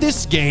played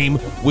this game,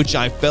 which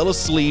I fell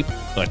asleep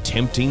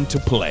attempting to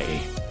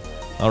play.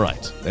 All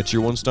right, that's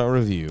your 1-star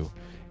review.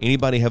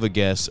 Anybody have a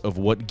guess of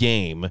what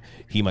game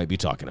he might be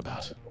talking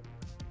about?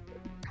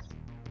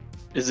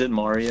 Is it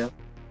Mario?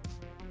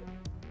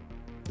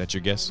 That's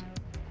your guess?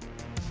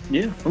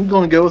 Yeah, I'm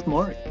going to go with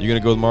Mario. You're going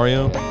to go with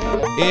Mario?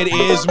 It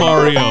is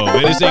Mario.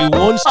 It is a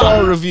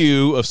 1-star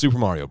review of Super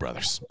Mario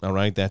Brothers. All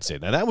right, that's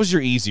it. Now, that was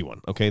your easy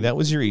one, okay? That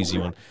was your easy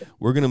one.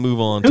 We're going to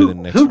move on to the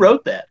next one. Who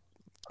wrote that?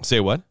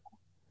 Say what?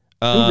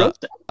 Who wrote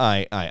that?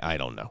 I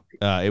don't know.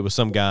 It was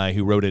some guy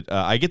who wrote it.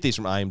 I get these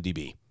from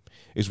IMDb,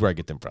 is where I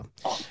get them from.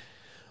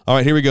 All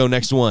right, here we go.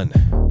 Next one.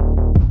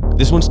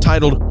 This one's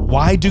titled,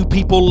 "Why Do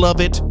People Love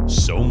It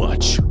So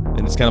Much?"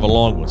 And it's kind of a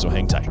long one, so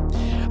hang tight.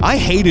 I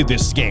hated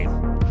this game.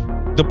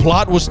 The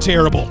plot was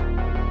terrible.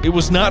 It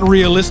was not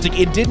realistic.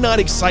 It did not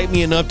excite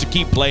me enough to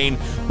keep playing,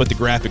 but the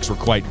graphics were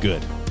quite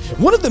good.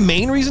 One of the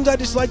main reasons I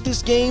dislike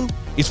this game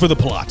is for the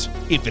plot,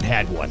 if it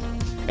had one.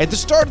 At the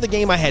start of the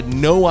game, I had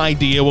no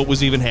idea what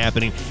was even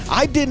happening.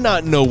 I did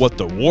not know what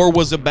the war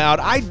was about.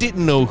 I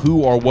didn't know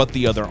who or what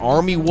the other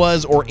army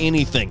was or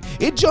anything.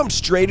 It jumped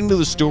straight into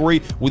the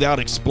story without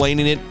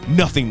explaining it.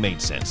 Nothing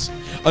made sense.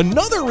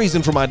 Another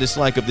reason for my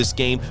dislike of this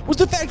game was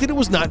the fact that it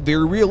was not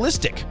very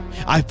realistic.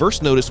 I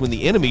first noticed when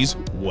the enemies,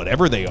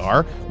 whatever they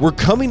are, were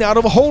coming out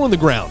of a hole in the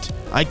ground.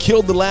 I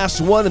killed the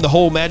last one and the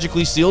hole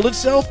magically sealed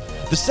itself.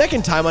 The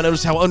second time I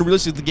noticed how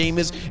unrealistic the game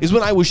is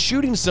when I was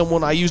shooting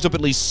someone, I used up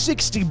at least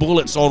 60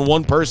 bullets on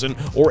one person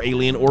or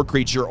alien or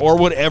creature or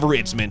whatever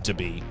it's meant to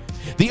be.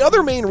 The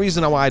other main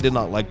reason why I did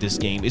not like this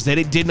game is that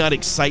it did not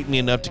excite me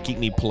enough to keep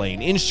me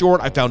playing. In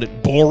short, I found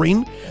it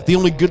boring. The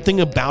only good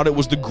thing about it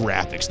was the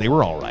graphics. They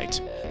were all right.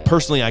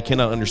 Personally, I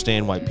cannot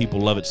understand why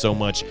people love it so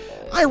much.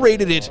 I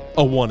rated it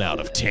a 1 out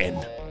of 10.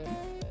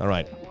 All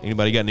right.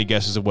 Anybody got any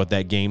guesses of what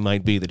that game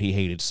might be that he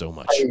hated so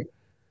much?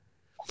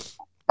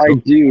 I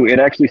do. It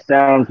actually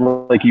sounds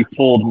like you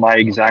pulled my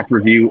exact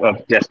review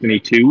of Destiny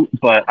 2,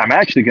 but I'm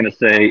actually going to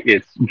say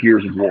it's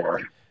Gears of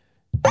War.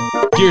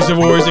 Gears of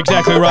War is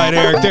exactly right,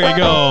 Eric. There you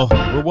go.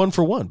 We're 1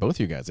 for 1, both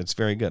you guys. It's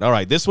very good. All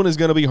right, this one is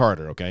going to be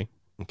harder, okay?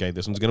 Okay,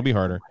 this one's going to be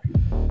harder.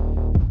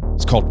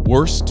 It's called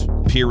Worst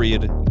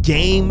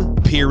Game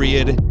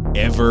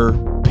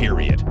Ever.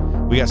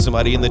 We got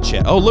somebody in the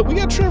chat. Oh, look, we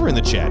got Trevor in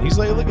the chat. He's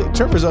like, look at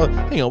Trevor's.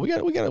 Hang on, we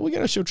got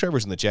to show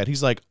Trevor's in the chat.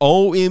 He's like,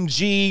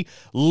 OMG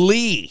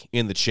Lee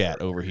in the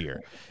chat over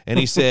here, and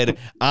he said,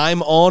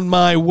 "I'm on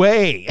my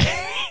way."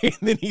 And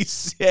then he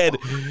said,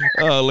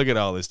 "Oh, look at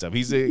all this stuff."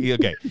 He's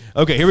okay.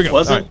 Okay, here we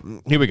go.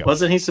 Here we go.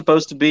 Wasn't he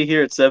supposed to be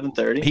here at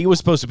 7:30? He was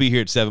supposed to be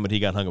here at 7, but he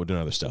got hung up doing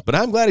other stuff. But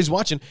I'm glad he's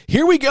watching.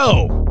 Here we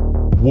go.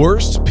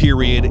 Worst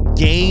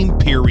game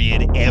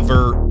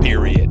ever.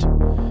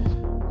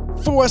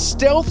 For a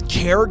stealth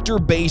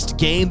character-based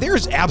game, there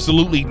is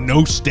absolutely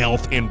no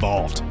stealth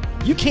involved.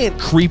 You can't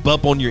creep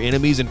up on your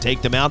enemies and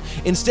take them out.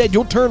 Instead,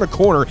 you'll turn a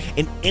corner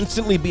and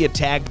instantly be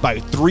attacked by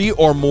 3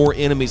 or more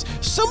enemies,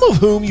 some of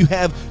whom you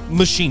have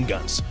machine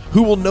guns,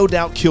 who will no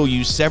doubt kill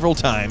you several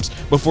times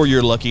before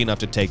you're lucky enough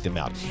to take them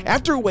out.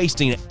 After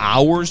wasting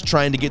hours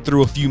trying to get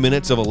through a few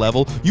minutes of a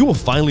level, you will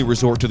finally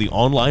resort to the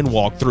online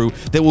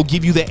walkthrough that will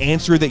give you the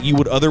answer that you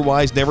would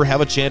otherwise never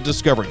have a chance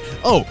discovering.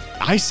 Oh,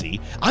 I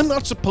see. I'm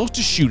not supposed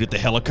to shoot at the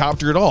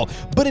helicopter at all,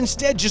 but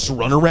instead just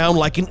run around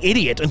like an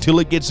idiot until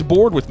it gets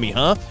bored with me,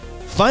 huh?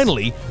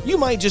 Finally, you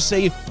might just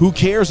say, who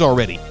cares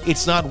already?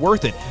 It's not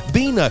worth it.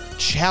 Being a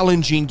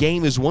challenging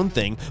game is one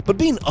thing, but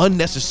being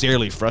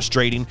unnecessarily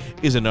frustrating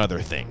is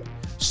another thing.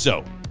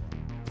 So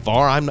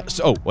far I'm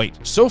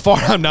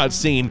not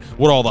seeing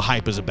what all the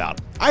hype is about.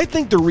 I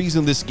think the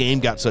reason this game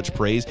got such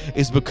praise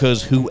is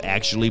because who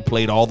actually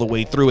played all the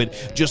way through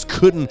it just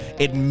couldn't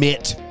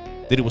admit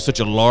that it was such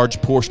a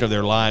large portion of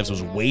their lives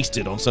was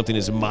wasted on something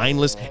as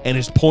mindless and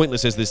as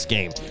pointless as this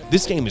game.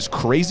 This game is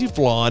crazy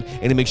flawed,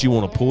 and it makes you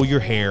want to pull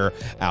your hair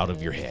out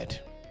of your head.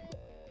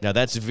 Now,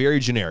 that's very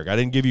generic. I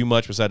didn't give you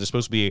much besides it's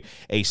supposed to be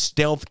a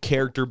stealth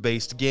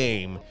character-based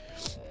game,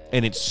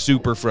 and it's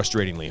super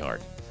frustratingly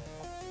hard.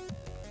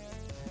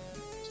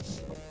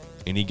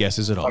 Any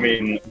guesses at all? I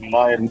mean,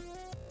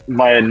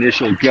 my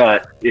initial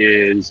gut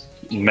is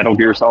Metal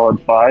Gear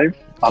Solid 5.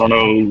 I don't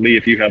know, Lee,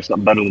 if you have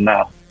something better than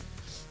that.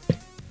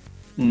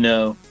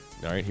 No.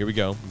 All right, here we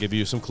go. I'll give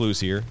you some clues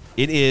here.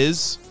 It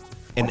is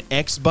an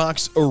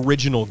Xbox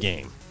original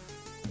game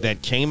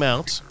that came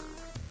out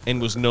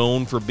and was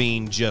known for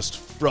being just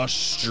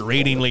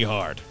frustratingly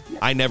hard.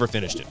 I never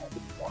finished it.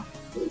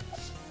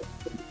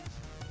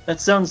 That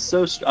sounds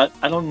so...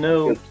 I don't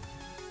know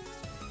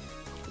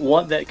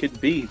what that could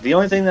be. The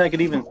only thing that I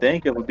could even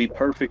think of would be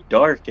Perfect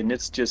Dark, and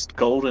it's just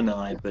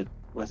GoldenEye, but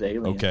with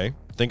aliens. Okay.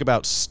 Think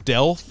about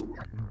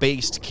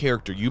stealth-based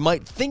character. You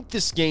might think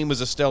this game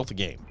is a stealth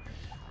game,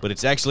 but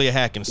it's actually a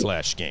hack and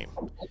slash game.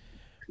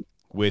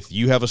 With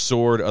you have a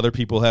sword, other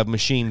people have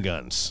machine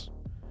guns.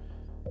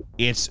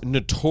 It's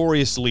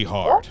notoriously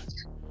hard.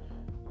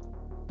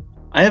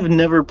 I have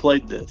never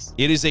played this.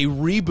 It is a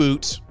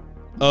reboot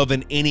of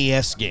an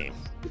NES game.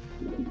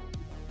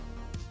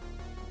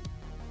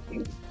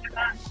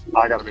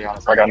 I gotta be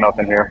honest, I got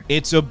nothing here.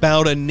 It's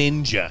about a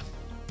ninja.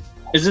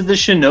 Is it the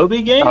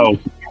Shinobi game? Oh,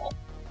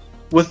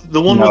 With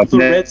the one No, with the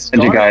Ninja red scar?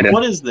 Gaiden.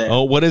 What is that?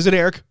 Oh, what is it,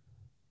 Eric?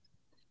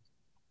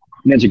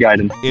 Ninja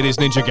Gaiden. It is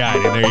Ninja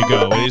Gaiden. There you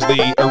go. It is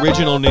the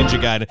original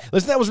Ninja Gaiden.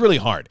 Listen, that was really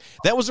hard.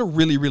 That was a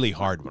really, really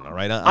hard one, all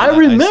right? I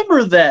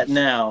remember that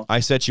now. I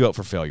set you up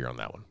for failure on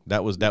that one.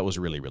 That was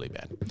really, really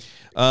bad.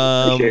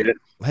 Appreciate it.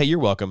 Hey, you're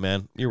welcome,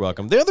 man. You're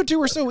welcome. The other two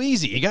were so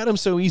easy. You got them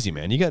so easy,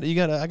 man. I got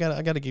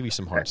to give you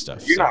some hard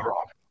stuff. You're not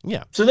wrong.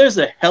 Yeah. So there's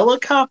a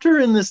helicopter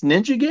in this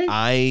ninja game?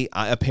 I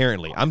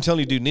apparently, I'm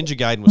telling you, dude, Ninja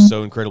Gaiden was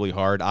so incredibly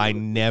hard. I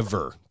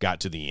never got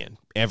to the end,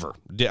 ever.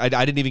 I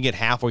didn't even get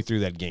halfway through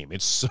that game.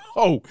 It's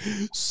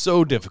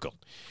so difficult.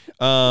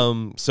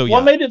 So yeah.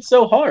 What made it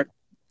so hard?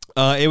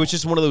 It was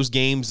just one of those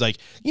games, like,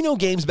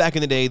 games back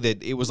in the day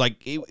that it was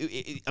like,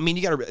 I mean,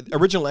 you got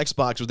original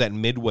Xbox was that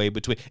midway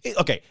between.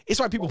 Okay,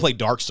 it's why people play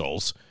Dark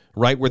Souls,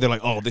 right? Where they're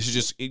like, oh, this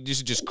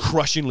is just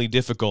crushingly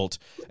difficult,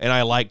 and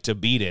I like to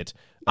beat it.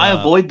 I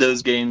avoid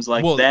those games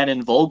like that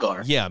and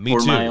Volgar. Yeah, me for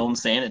too. my own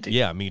sanity.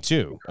 Yeah, me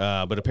too.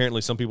 But apparently,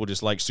 some people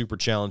just like super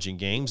challenging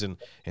games, and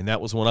that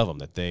was one of them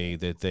that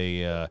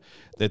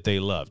they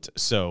loved.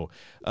 So,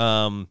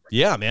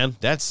 yeah, man,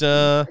 that's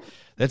it.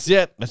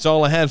 That's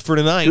all I had for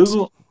tonight.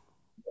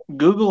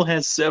 Google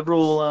has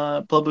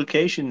several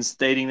publications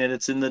stating that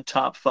it's in the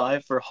top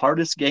 5 for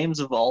hardest games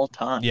of all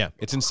time. Yeah,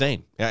 it's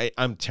insane.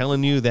 I'm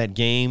telling you, that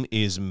game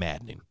is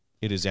maddening.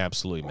 It is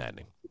absolutely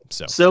maddening.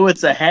 So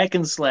it's a hack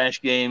and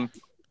slash game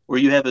where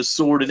you have a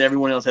sword and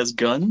everyone else has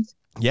guns?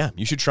 Yeah,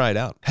 you should try it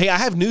out. Hey, I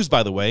have news,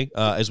 by the way,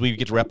 as we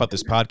get to wrap up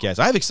this podcast.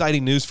 I have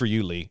exciting news for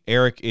you, Lee.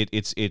 Eric,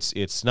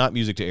 it's not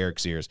music to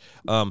Eric's ears.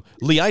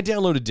 Lee, I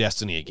downloaded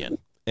Destiny again.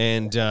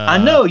 And I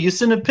know you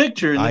sent a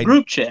picture in the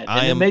group chat,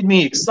 and it made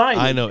me excited.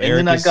 I know, and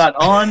then I got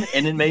on,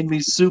 and it made me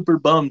super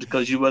bummed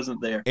because you wasn't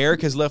there.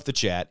 Eric has left the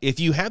chat. If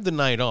you have the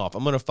night off,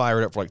 I'm going to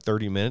fire it up for like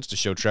 30 minutes to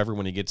show Trevor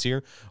when he gets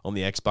here on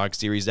the Xbox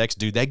Series X.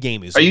 Dude, that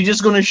game is. Are you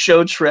just going to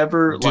show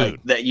Trevor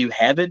like that you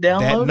have it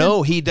downloaded?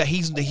 No,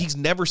 he's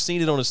never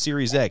seen it on a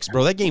Series X,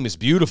 bro. That game is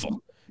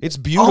beautiful. It's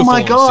beautiful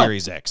on the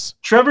Series X.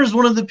 Trevor's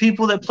one of the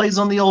people that plays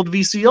on the old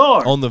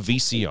VCR. On the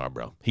VCR,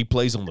 bro. He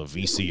plays on the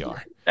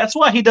VCR. That's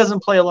why he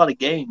doesn't play a lot of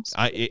games.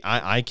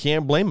 I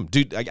can't blame him.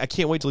 Dude, I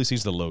can't wait till he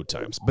sees the load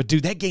times. But,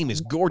 dude, that game is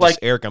gorgeous.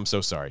 Eric, I'm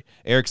so sorry.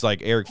 Eric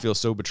feels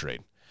so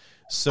betrayed.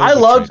 I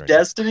love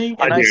Destiny,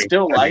 and I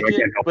still like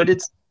it, but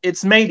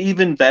it's made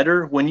even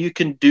better when you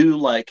can do,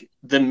 like,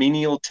 the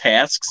menial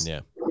tasks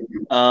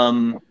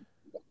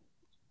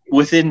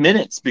within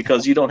minutes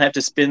because you don't have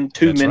to spend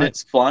 2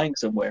 minutes flying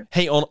somewhere.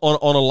 Hey, on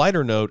a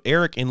lighter note,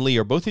 Eric and Lee,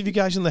 are both of you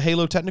guys in the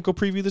Halo technical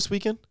preview this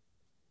weekend?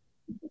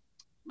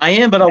 I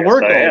am, but I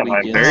work all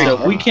weekend,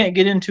 so we can't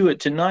get into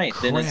it tonight.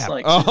 Crap. Then it's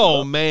like,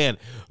 man,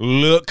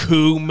 look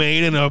who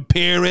made an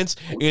appearance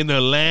in the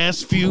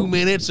last few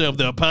minutes of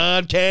the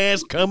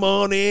podcast. Come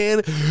on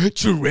in,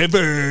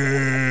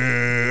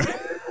 Trevor.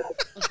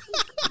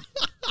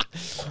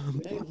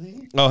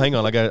 Oh, hang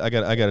on, I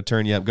got to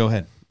turn you up. Go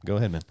ahead,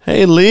 man.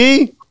 Hey,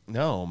 Lee.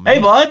 No, man.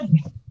 Hey, bud.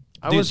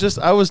 I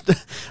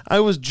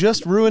was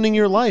just ruining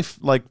your life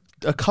like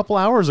a couple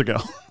hours ago.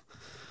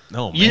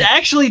 No, man. You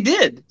actually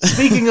did.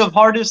 Speaking of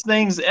hardest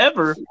things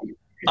ever,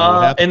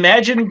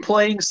 imagine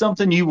playing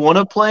something you want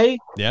to play,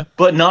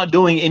 but not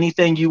doing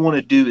anything you want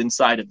to do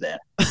inside of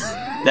that.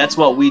 That's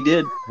what we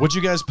did. What'd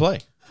you guys play?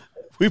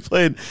 We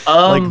played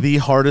like the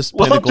hardest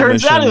Well, it pinnacle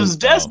turns out it mission, was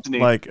Destiny.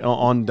 like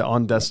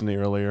on Destiny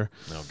earlier.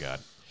 Oh God.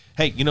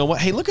 Hey, you know what?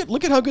 Hey, look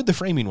at how good the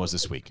framing was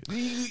this week.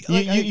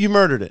 You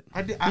murdered it.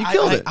 You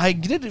killed it. I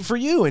did it for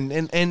you,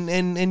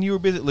 and you were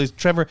busy.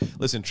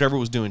 Trevor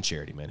was doing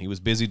charity, man. He was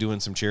busy doing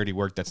some charity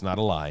work. That's not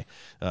a lie.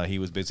 He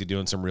was busy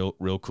doing some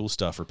real cool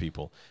stuff for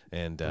people,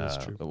 and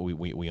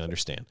we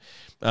understand.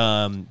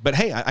 But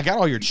hey, I got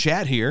all your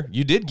chat here.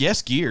 You did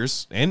guess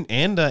Gears and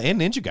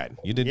Ninja Gaiden.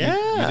 You did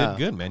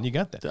good, man. You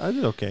got that. I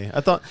did okay. I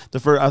thought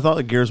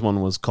the Gears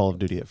one was Call of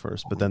Duty at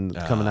first, but then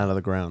coming out of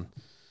the ground.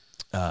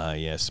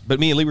 Yes, but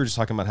me and Lee were just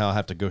talking about how I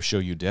have to go show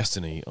you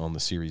Destiny on the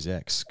Series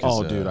X.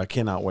 Oh, dude, I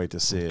cannot wait to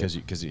see it.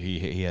 Because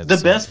he has the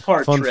best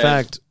part. Fun Trev,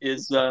 fact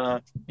is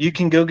you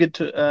can go get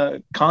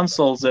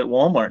consoles at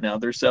Walmart now.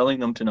 They're selling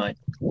them tonight.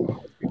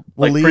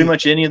 Like pretty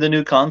much any of the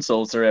new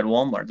consoles are at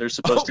Walmart. They're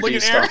supposed to be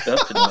stocked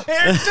up tonight.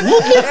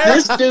 Look at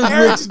this dude.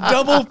 Eric's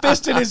double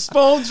fisting his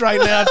phones right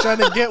now trying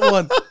to get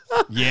one.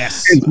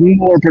 Yes, It's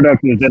more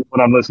productive than what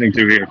I'm listening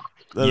to here.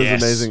 That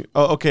is amazing.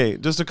 Oh, okay,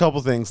 just a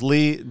couple things.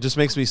 Lee just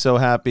makes me so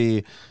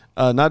happy.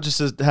 Not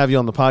just to have you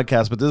on the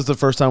podcast, but this is the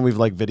first time we've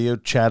like video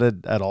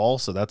chatted at all,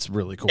 so that's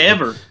really cool.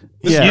 Ever.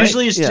 Yeah.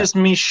 Usually it's just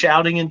me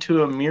shouting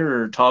into a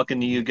mirror, talking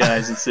to you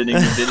guys and sending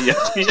you video.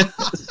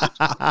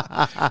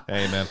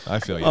 Hey man, I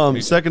feel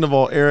you. Second of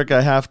all, Eric,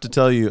 I have to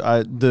tell you,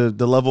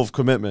 the level of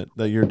commitment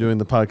that you're doing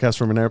the podcast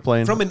from an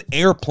airplane. From an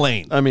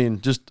airplane. I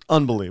mean, just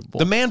unbelievable.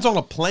 The man's on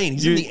a plane.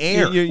 He's in the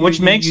air. Which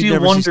makes you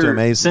never cease to wonder,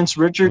 amaze me. since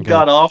Richard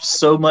got off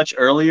so much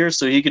earlier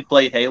so he could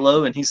play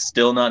Halo and he's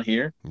still not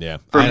here Yeah,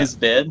 from his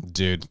bed.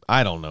 Dude,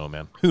 I don't know,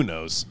 man. Who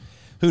knows?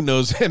 Who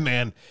knows,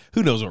 man?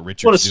 Who knows what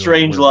Richard's What a doing?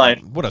 strange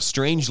life. What a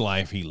strange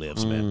life he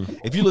lives, man.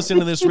 If you listen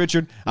to this,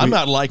 Richard, I'm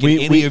not liking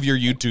any of your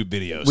YouTube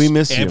videos. We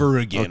miss you. ever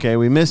again. Okay,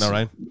 we miss you. All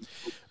right.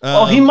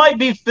 He might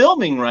be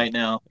filming right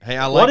now. Hey,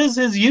 what is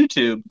his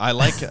YouTube? I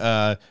like.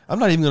 I'm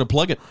not even gonna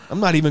plug it. I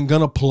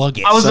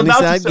was Sunny about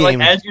to Side say, like,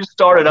 Game. as you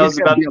started, I was He's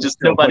about gotta to be just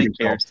able to nobody plug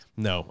himself. cares.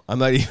 No, I'm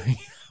not even.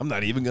 I'm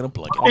not even gonna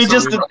plug it.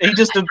 He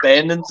just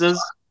abandons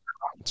us.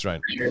 That's right.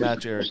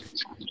 Match, Eric.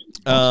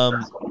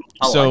 Yeah,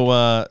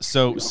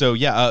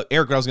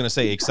 Eric, what I was going to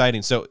say,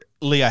 exciting. So,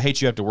 Lee, I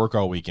hate you have to work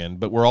all weekend,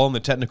 but we're all in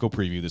the technical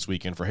preview this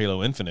weekend for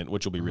Halo Infinite,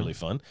 which will be really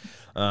fun.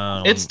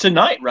 It's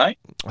tonight, right?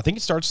 I think it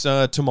starts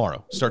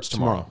tomorrow.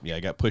 Yeah,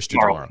 it got pushed to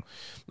tomorrow.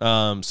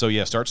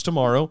 Starts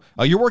tomorrow.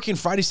 You're working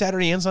Friday,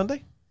 Saturday, and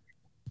Sunday?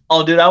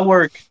 Oh, dude, I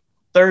work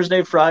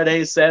Thursday,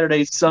 Friday,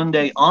 Saturday,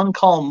 Sunday,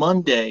 on-call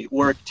Monday,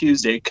 work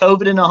Tuesday.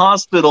 COVID in the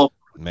hospital.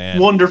 Man.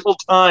 Wonderful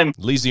time.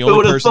 Lee's the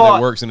only person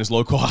that works in his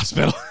local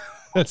hospital.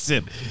 That's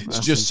it. It's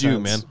just you,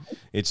 man.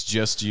 It's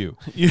just you.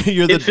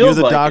 You're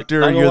the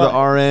doctor. You're the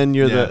RN.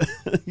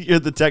 You're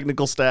the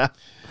technical staff.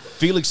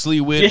 Felix Lee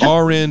Witt,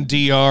 RN,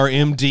 DR,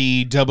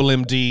 MD, double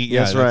MD.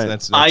 Yeah, that's right.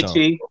 That's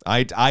IT.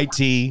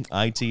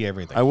 IT,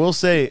 everything. I will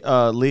say,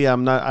 Lee,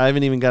 I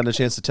haven't even gotten a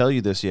chance to tell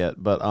you this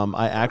yet, but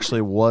I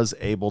actually was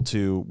able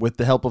to, with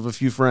the help of a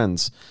few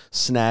friends,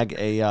 snag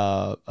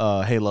a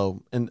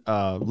Halo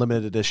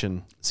limited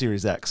edition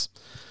Series X.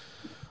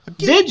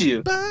 Did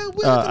you?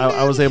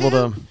 I was able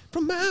to.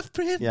 From my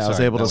friend. Yeah, I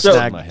was able to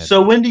snag.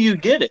 So when do you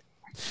get it?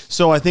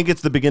 So I think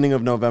it's the beginning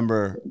of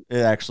November.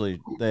 They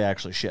actually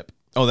ship.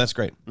 Oh, that's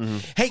great. Mm-hmm.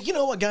 Hey, you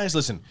know what, guys?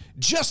 Listen,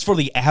 just for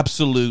the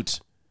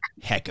absolute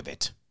heck of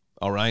it,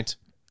 all right?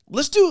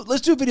 Let's do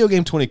video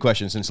game 20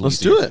 questions since Let's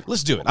do it.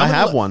 Let's do it. I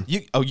have one.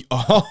 I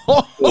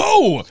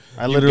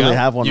literally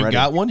have one ready. You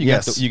got one?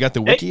 Yes. You got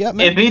the wiki up,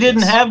 man? If he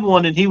didn't have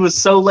one and he was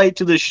so late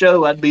to the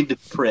show, I'd be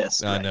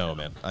depressed. I know,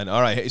 man.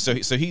 All right, so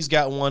he's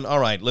got one. All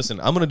right, listen,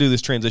 I'm going to do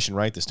this transition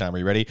right this time. Are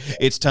you ready?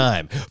 It's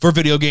time for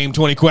video game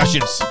 20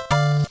 questions.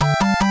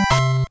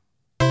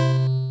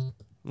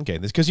 Okay,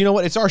 because you know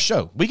what? It's our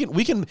show. We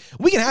can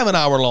have an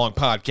hour-long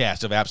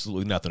podcast of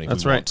absolutely nothing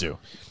if we want to.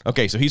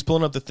 Okay, so he's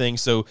pulling up the thing.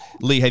 So,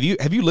 Lee, have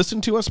you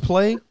listened to us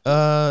play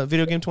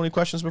video game 20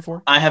 questions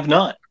before? I have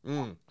not.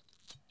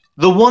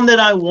 The one that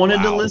I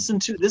wanted to listen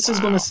to, this is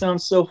going to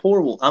sound so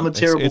horrible. I'm a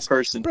terrible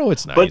person. Bro,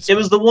 it's nice. But it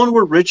was the one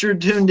where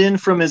Richard tuned in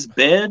from his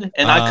bed,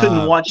 and I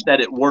couldn't watch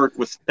that at work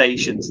with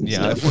patience and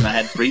stuff when I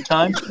had free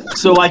time.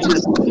 So I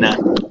just,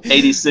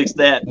 86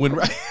 that.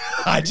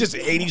 I just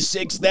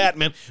 86 that,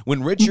 man.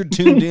 When Richard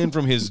tuned in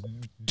from his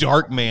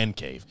dark man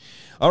cave.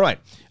 All right.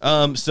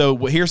 So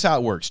here's how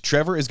it works.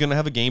 Trevor is going to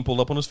have a game pulled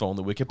up on his phone,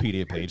 the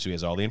Wikipedia page, so he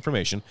has all the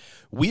information.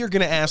 We are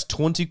going to ask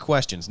 20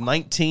 questions,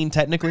 19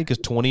 technically, because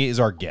 20 is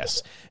our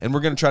guess. And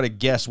we're going to try to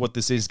guess what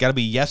this is. It's got to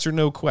be yes or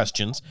no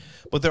questions,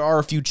 but there are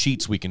a few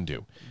cheats we can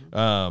do.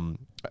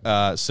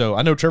 So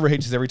I know Trevor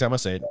hates this every time I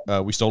say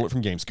it. We stole it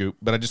from GameScoop,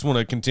 but I just want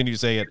to continue to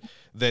say it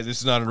that this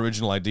is not an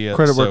original idea.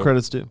 Credit where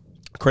credit's due.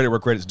 Credit where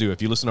credit's due.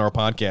 If you listen to our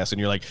podcast and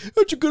you're like,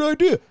 that's a good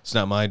idea. It's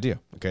not my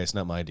idea. Okay, it's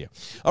not my idea.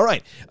 All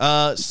right.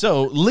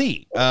 So,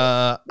 Lee,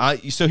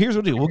 so here's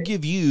what we'll do. We'll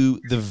give you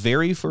the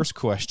very first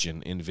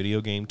question in Video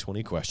Game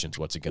 20 Questions.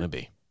 What's it going to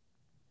be?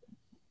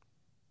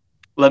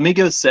 Let me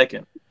go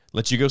second.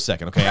 Let you go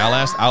second. Okay,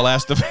 I'll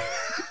ask the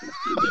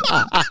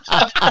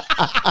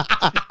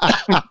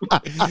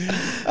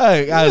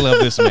I love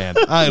this man.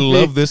 I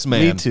love this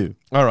man. Me too.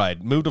 All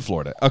right, move to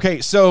Florida.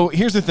 Okay, so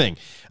here's the thing.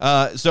 So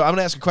I'm going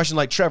to ask a question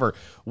like Trevor.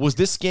 Was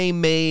this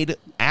game made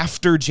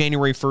after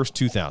January 1st,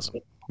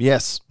 2000?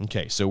 Yes.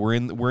 Okay, so we're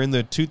in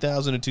the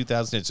 2000 and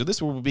 2010. So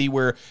this will be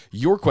where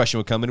your question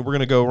would come in. We're going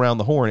to go around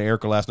the horn.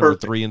 Eric will ask number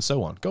 3 and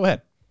so on. Go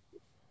ahead.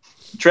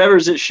 Trevor,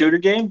 is it shooter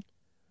game?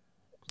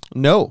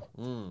 No.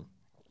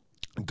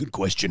 Good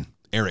question.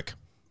 Eric.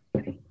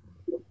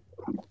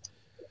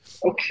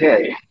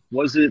 Okay.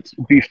 Was it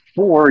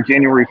before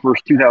January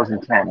 1st,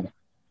 2010?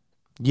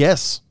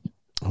 Yes.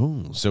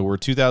 Ooh, so we're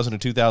 2000 to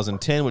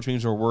 2010, which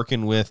means we're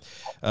working with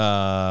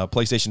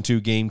PlayStation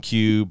 2,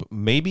 GameCube,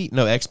 maybe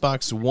no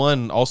Xbox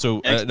One.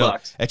 Also,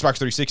 Xbox. Xbox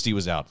 360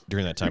 was out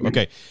during that time.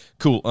 Okay,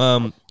 cool.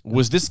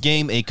 Was this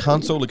game a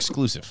console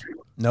exclusive?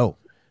 No.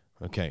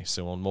 Okay,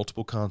 so on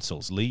multiple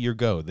consoles. Lee, your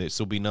go. This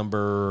will be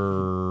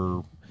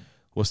number.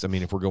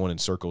 If we're going in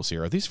circles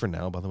here, are these for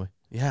now? By the way.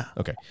 Yeah.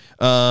 Okay.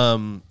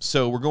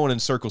 So we're going in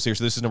circles here.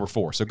 So this is number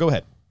 4. So go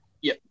ahead.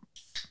 Yep.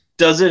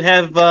 Does it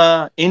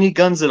have any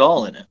guns at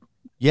all in it?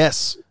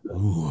 Yes.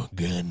 Ooh,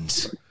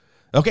 guns.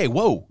 Okay,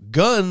 whoa,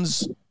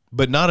 guns,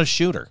 but not a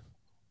shooter.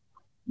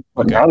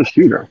 But not a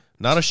shooter.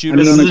 Not a I shooter.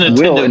 This is a mean,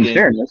 Nintendo game.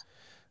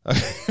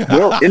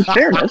 In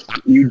fairness,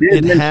 you did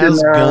It mention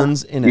has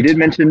guns in you it. did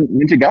mention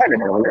Ninja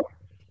Gaiden earlier.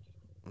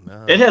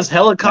 No. It has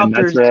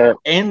helicopters And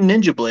and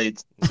ninja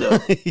blades. So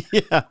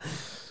Yeah.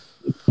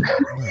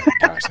 Oh,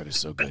 gosh, that is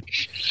so good.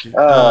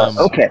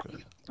 Okay.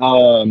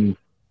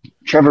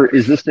 Trevor,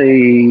 is this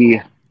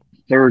a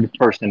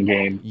third-person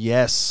game?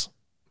 Yes.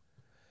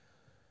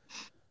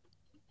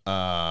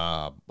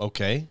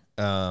 Okay.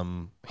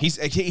 He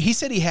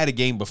said he had a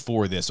game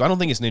before this, so I don't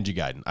think it's Ninja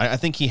Gaiden. I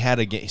think he had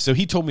a game. So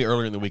he told me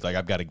earlier in the week, like,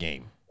 I've got a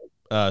game.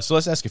 So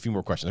let's ask a few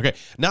more questions. Okay,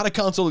 not a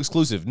console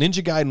exclusive.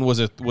 Ninja Gaiden was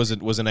an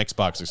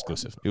Xbox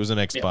exclusive. It was an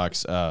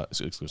Xbox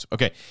exclusive.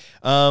 Okay.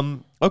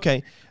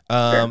 Okay.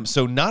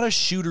 So not a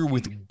shooter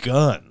with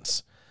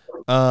guns.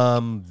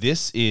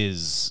 This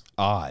is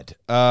odd.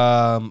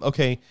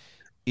 Okay.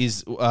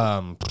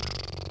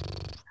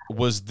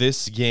 Was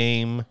this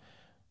game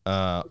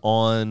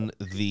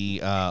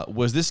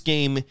was this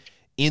game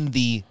in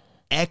the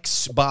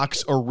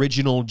Xbox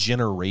original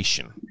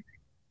generation?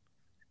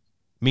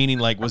 Meaning,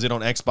 like, was it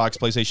on Xbox,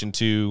 PlayStation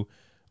 2,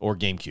 or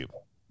GameCube?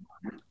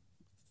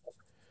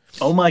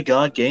 oh my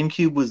god,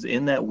 GameCube was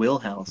in that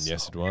wheelhouse.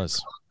 Yes, it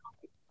was.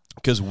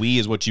 Because Wii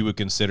is what you would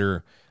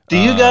consider. Do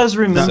you guys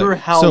remember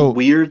how so-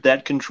 weird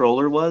that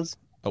controller was?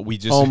 We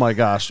just. Oh my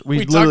gosh. We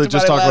We literally talked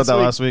just about talked it about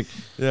that last last week.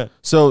 Yeah.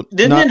 So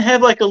Didn't it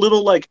have like a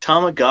little like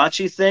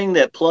Tamagotchi thing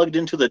that plugged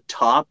into the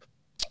top?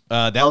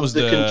 That of was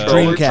the the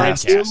controller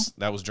Dreamcast.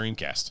 That was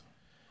Dreamcast.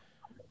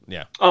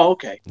 Yeah. Oh,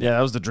 okay. Yeah, that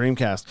was the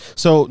Dreamcast.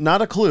 So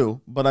not a clue,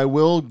 but I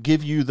will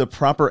give you the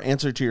proper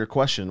answer to your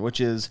question,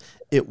 which is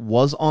it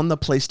was on the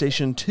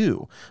PlayStation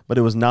 2, but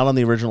it was not on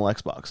the original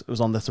Xbox. It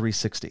was on the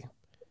 360.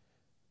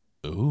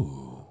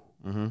 Ooh.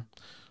 Mm-hmm.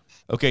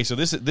 Okay, so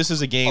this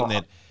is a game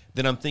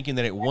that I'm thinking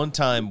that at one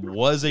time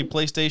was a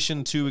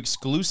PlayStation 2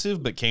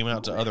 exclusive, but came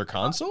out to other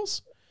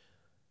consoles,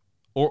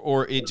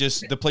 or it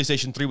just the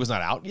PlayStation 3 was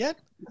not out yet.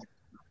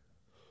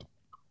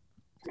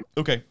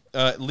 Okay,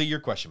 Lee, your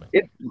question, man.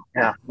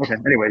 Yeah. Okay.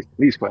 Anyways,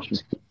 these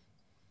questions.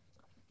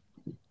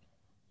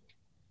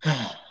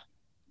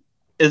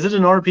 Is it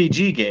an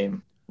RPG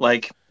game?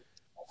 Like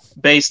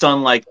based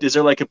on like is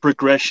there like a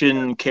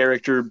progression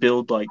character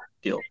build like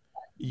deal?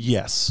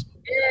 Yes.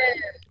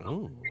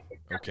 Ooh.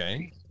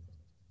 Okay.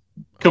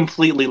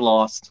 Completely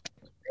lost.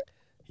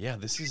 Yeah,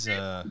 this is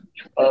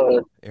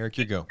Eric,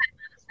 you go.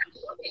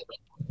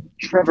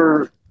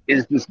 Trevor,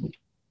 is this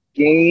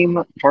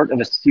game part of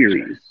a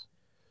series?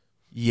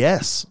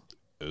 Yes.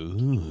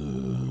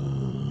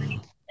 Ooh.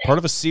 Part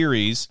of a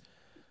series.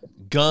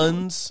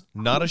 Guns,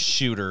 not a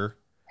shooter.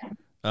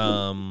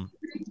 Came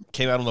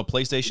out on the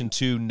PlayStation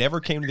 2, never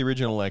came to the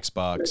original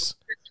Xbox,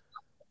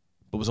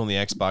 but was on the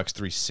Xbox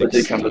 360. But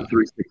they come to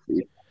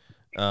 360.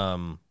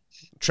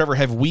 Trevor,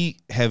 have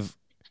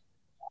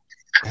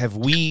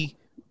we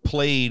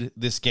played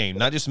this game?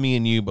 Not just me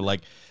and you, but like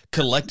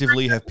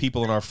collectively, have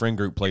people in our friend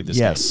group played this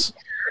game? Yes.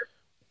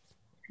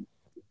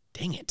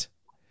 Dang it.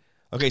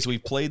 Okay, so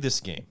we've played this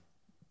game.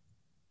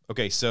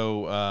 Okay,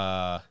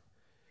 so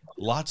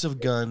lots of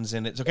guns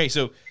in it. Okay,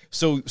 so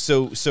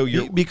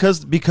you're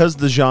Because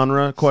the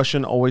genre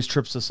question always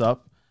trips us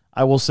up.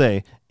 I will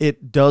say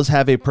it does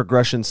have a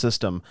progression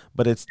system,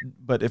 but if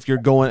you're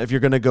going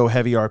to go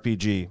heavy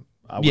RPG,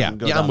 I wouldn't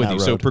go down I'm with that you.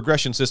 So road.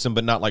 progression system,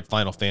 but not like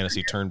Final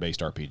Fantasy turn-based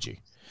RPG.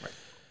 Right.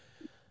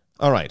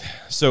 All right.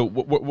 So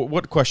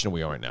what question are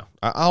we on right now?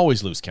 I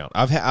always lose count.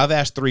 I've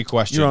asked 3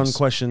 questions. You're on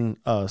question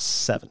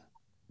 7.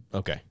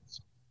 Okay.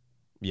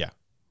 Yeah.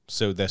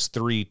 So that's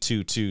 3,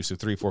 2, 2. So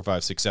 3, 4,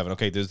 5, 6, 7.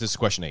 Okay. This is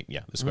question 8.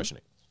 Yeah. This is question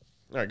 8.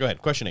 All right. Go ahead.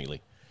 Question 8,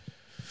 Lee.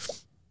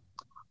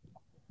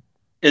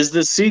 Is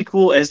the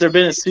sequel has there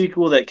been a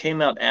sequel that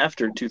came out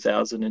after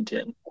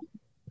 2010?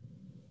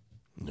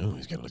 No,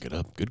 he's got to look it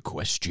up. Good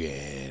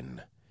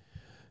question.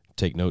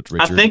 Take notes,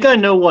 Richard. I think I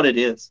know what it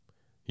is.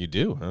 You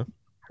do, huh?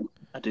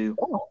 I do.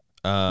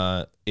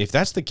 If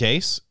that's the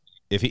case,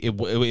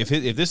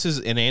 if this is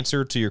an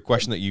answer to your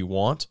question that you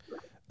want,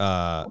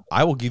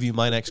 I will give you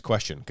my next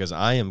question because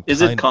I am.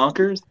 Is it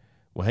Conkers?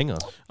 Well, hang on.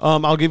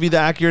 I'll give you the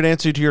accurate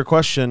answer to your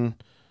question.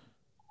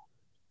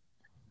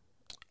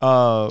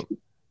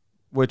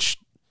 Which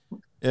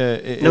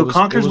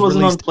Conkers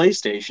wasn't on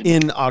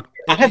PlayStation.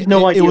 I have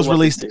no idea. It was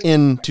released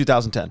in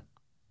 2010.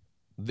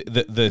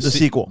 The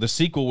sequel. The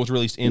sequel was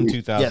released in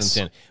 2010,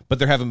 yes. But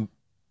there haven't.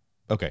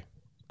 Okay.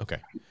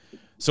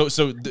 So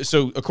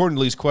according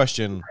to Lee's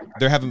question,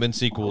 there haven't been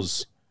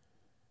sequels.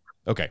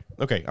 Okay.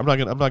 I'm not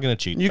gonna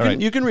cheat.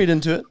 You can read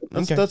into it.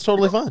 That's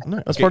totally fine.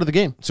 That's part of the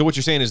game. So what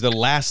you're saying is the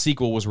last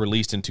sequel was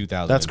released in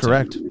 2010. That's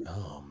correct.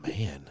 Oh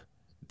man.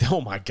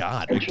 Oh my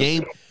God.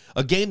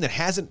 A game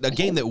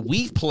that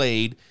we've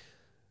played,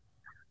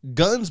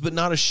 guns but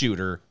not a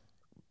shooter,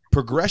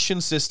 progression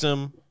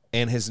system,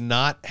 and has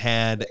not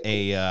had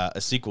a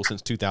sequel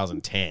since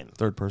 2010.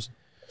 Third person.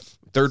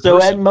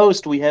 So at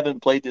most, we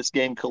haven't played this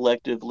game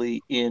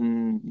collectively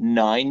in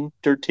 9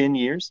 or 10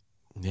 years.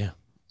 Yeah,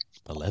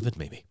 11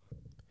 maybe.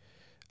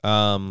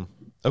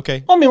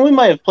 Okay. I mean, we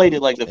might have played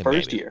it like the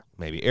first year.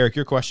 Maybe. Eric,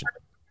 your question.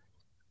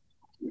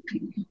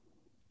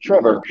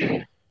 Trevor,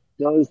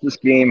 does this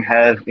game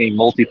have a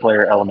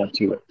multiplayer element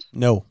to it?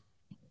 No.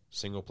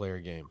 Single player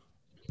game.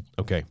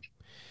 Okay.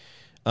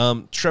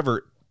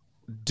 Trevor,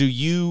 do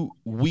you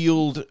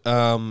wield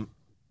a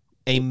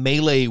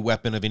melee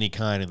weapon of any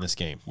kind in this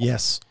game?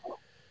 Yes.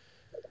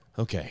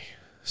 Okay.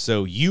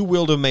 So you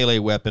wield a melee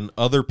weapon,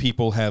 other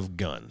people have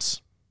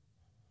guns.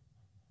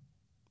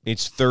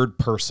 It's third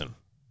person.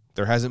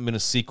 There hasn't been a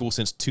sequel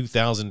since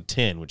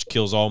 2010, which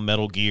kills all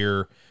Metal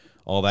Gear,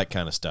 all that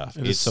kind of stuff.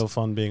 It's so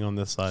fun being on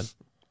this side.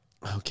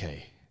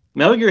 Okay.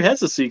 Metal Gear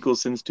has a sequel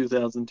since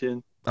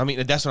 2010. I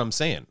mean, that's what I'm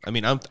saying. I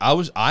mean, I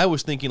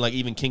was thinking like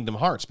even Kingdom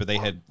Hearts, but they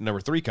had number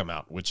 3 come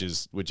out, which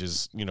is but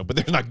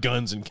there's not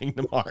guns in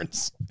Kingdom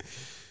Hearts.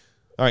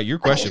 All right, your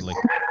question, Lee.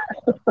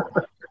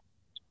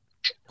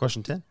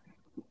 Question 10.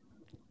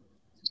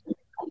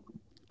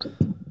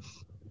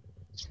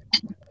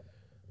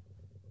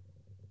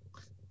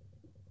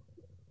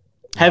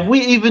 Have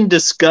we even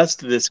discussed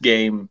this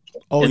game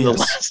in the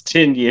last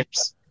 10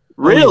 years?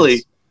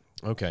 Really?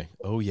 Oh, yes. Okay.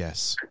 Oh,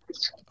 yes.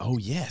 Oh,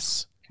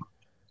 yes.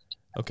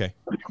 Okay.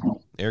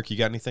 Eric, you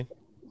got anything?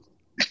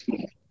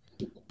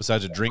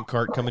 Besides a drink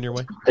cart coming your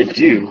way? I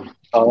do.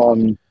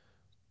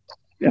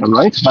 Yeah,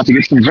 right? About to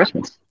get some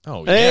refreshments.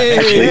 Oh, yeah.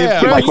 Hey,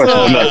 yeah. My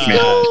question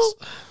was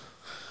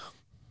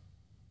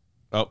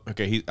Oh,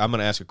 okay. I'm going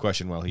to ask a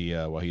question while he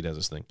does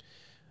this thing.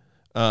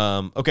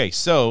 Okay,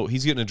 so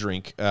he's getting a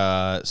drink.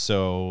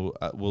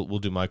 We'll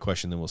do my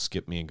question, then we'll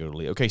skip me and go to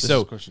Lee. Okay, this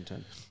is question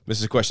 10.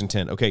 This is question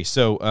 10. Okay,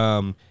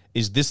 so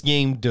is this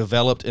game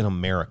developed in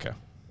America?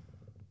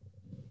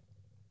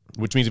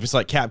 Which means if it's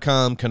like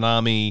Capcom,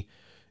 Konami,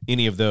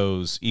 any of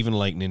those, even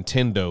like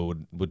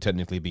Nintendo would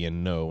technically be a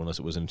no unless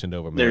it was Nintendo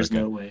of America. There's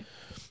no way.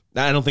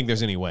 I don't think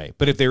there's any way.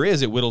 But if there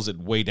is, it whittles it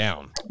way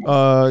down.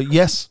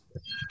 Yes.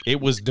 It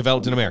was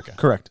developed in America.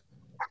 Correct.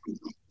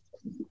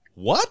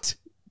 What?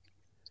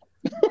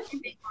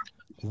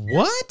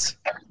 What?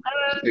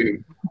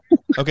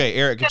 Okay,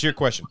 Eric, it's your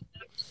question.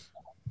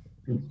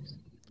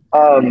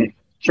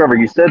 Trevor,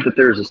 you said that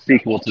there's a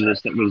sequel to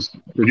this that was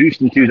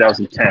produced in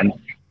 2010.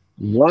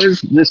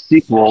 Was this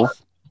sequel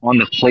on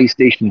the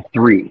PlayStation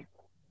 3?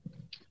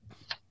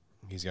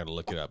 He's got to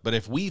look it up. But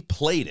if we've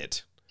played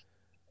it,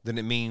 then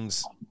it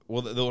means,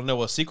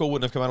 a sequel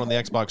wouldn't have come out on the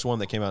Xbox One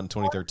that came out in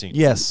 2013.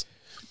 Yes.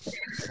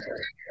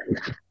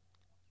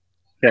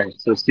 Okay,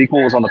 so the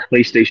sequel was on the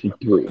PlayStation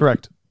 3.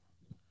 Correct.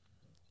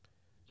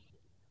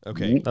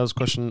 Okay. That was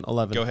question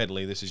 11. Go ahead,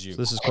 Lee. This is you. So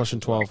this is question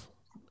 12.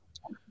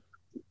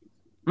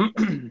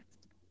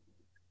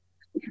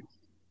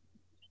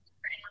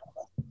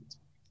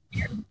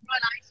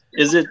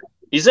 Is it?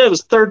 You said it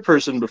was third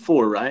person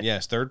before, right?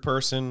 Yes, third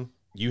person.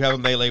 You have a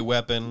melee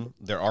weapon.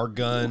 There are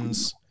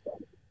guns.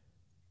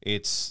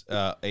 It's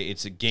a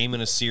game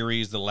in a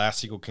series. The last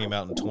sequel came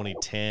out in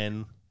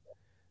 2010.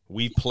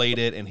 We've played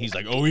it, and he's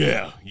like, "Oh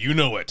yeah, you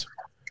know it."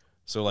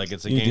 So like,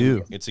 it's a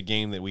game. It's a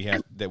game that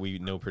we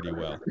know pretty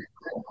well.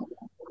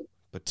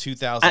 But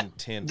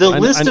 2010. The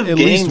list of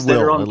games that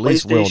are on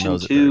PlayStation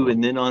PlayStation 2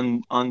 and then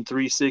on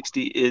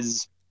 360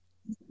 is.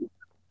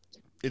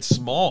 It's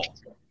small.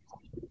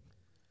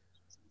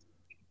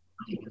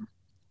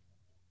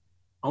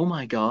 Oh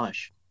my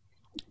gosh.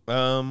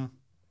 While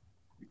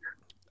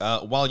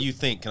you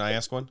think, can I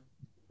ask one?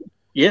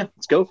 Yeah,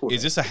 let's go for it.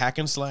 Is this a hack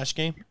and slash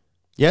game?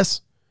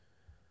 Yes.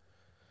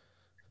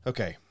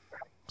 Okay.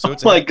 So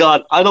it's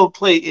God, I don't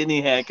play any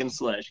hack and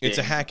slash games. It's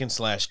a hack and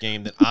slash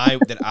game that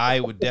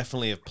I would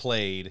definitely have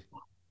played.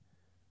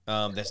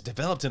 That's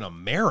developed in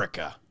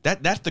America.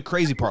 That's the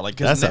crazy part. Like,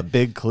 that's a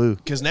big clue.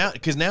 Because now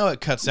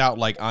it cuts out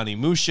like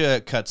Onimusha,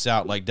 it cuts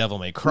out like Devil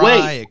May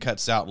Cry, it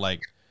cuts out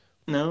like.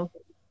 No.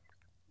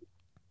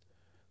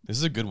 This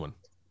is a good one.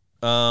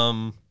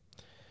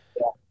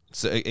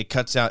 So it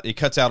cuts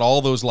out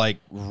all those like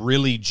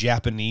really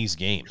Japanese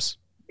games.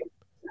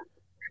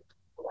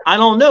 I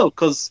don't know,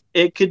 because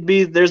it could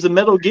be. There's a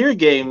Metal Gear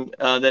game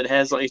that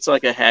has it's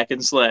like a hack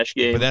and slash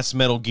game. But that's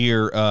Metal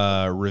Gear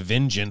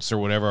Revengeance or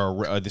whatever.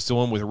 Or, it's the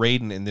one with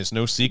Raiden, and there's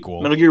no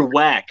sequel. Metal Gear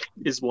Whack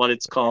is what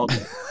it's called.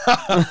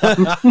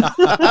 But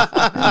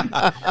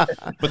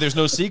there's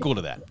no sequel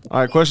to that.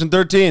 All right, question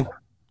 13.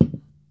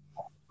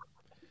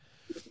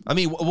 I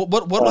mean,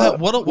 what will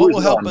help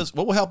us?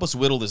 What will help us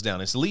whittle this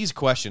down? It's Lee's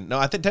question. No,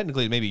 I think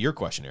technically maybe your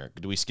question, Eric.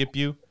 Do we skip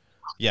you?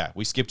 Yeah,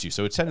 we skipped you,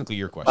 so it's technically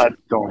your question. I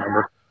don't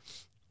remember.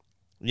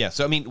 Yeah,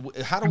 so I mean,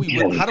 how do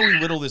we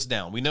whittle this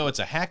down? We know it's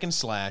a hack and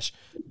slash.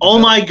 Oh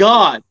my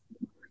God!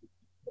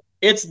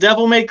 It's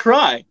Devil May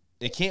Cry.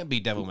 It can't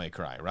be Devil May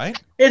Cry,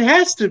 right? It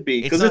has to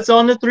be because It's it's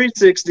on the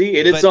 360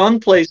 and it's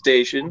on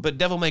PlayStation. But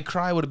Devil May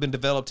Cry would have been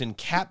developed by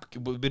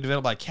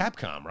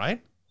Capcom,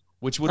 right?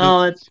 Which would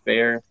Oh, that's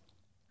fair.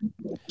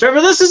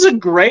 Trevor, this is a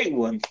great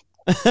one.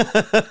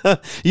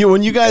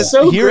 When you guys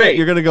So hear great. it,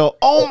 you're gonna go,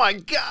 "Oh my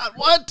God,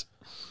 what?"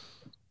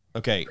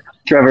 Okay.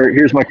 Trevor,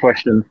 here's my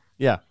question.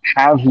 Yeah.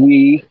 Have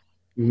we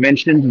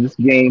mentioned this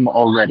game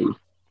already?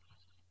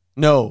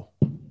 No.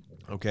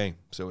 Okay,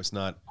 so it's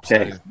not.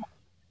 Okay.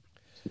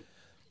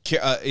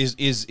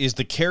 Is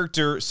the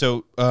character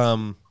so?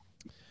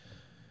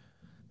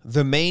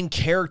 The main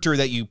character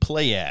that you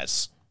play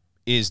as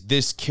is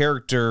this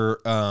character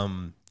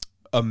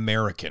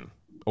American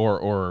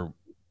or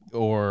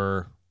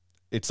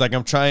it's like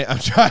I'm trying.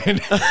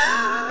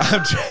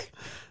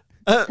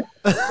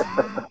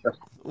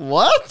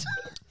 What?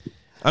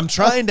 I'm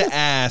trying to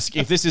ask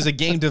if this is a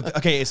game.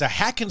 It's a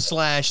hack and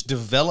slash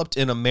developed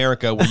in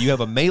America where you have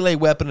a melee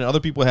weapon and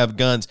other people have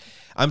guns.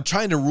 I'm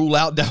trying to rule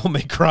out Devil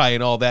May Cry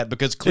and all that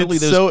because clearly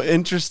It's there's so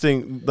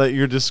interesting that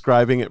you're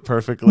describing it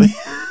perfectly.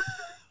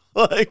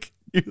 Like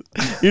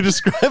you're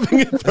describing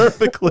it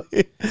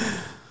perfectly.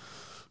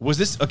 Was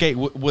this okay?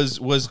 Was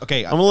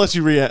okay? I'm gonna let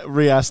you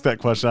re-ask that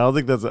question. I don't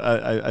think that's.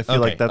 I feel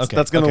like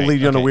that's gonna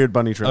lead you on a weird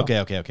bunny trail.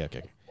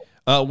 Okay.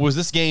 Was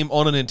this game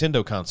on a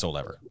Nintendo console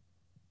ever?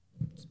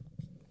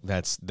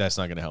 That's not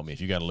going to help me.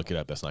 If you got to look it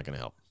up, that's not going to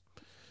help.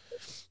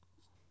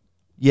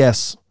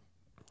 Yes.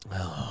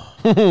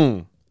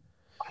 Okay,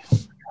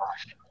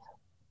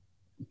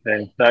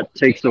 that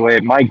takes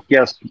away my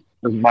guess.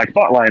 My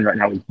thought line right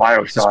now is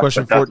Bioshock. This is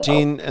question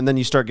 14, and then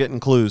you start getting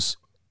clues.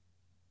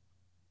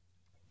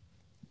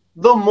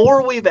 The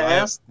more we've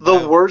asked,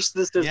 the worse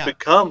this has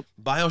become.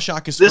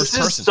 BioShock is This first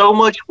person. is so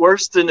much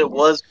worse than it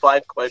was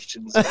 5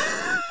 questions.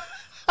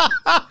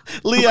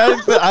 Lee,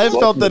 I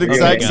felt that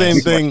exact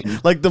same thing.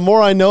 Like, the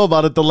more I know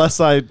about it, the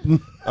less I have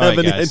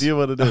any idea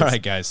what it is. All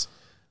right, guys.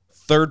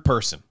 Third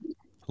person.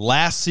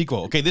 Last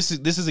sequel. Okay, this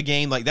is a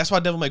game like that's why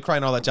Devil May Cry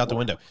and all that's out the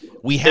window.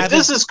 If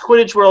this is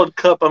Quidditch World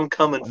Cup, I'm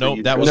coming for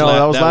you. That was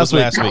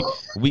last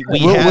week.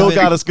 Will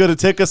got us good.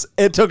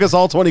 It took us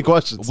all 20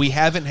 questions. We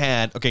haven't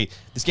had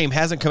this game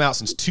hasn't come out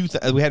since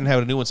we hadn't had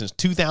a new one since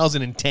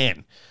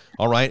 2010.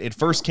 All right, it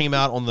first came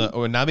out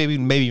or not maybe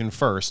even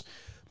first.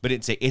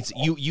 But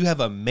you have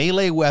a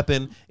melee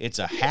weapon. It's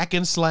a hack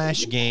and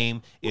slash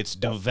game. It's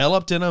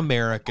developed in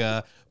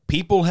America.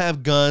 People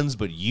have guns,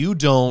 but you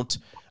don't.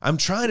 I'm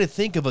trying to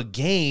think of a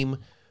game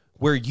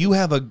where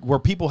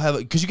people have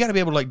because you got to be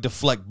able to like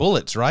deflect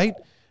bullets, right?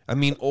 I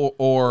mean,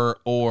 or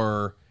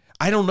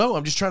I don't know.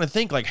 I'm just trying to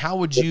think like how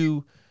would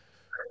you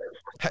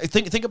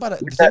think about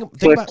it?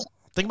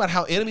 Think about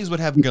how enemies would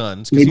have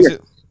guns. Because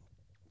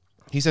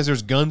he says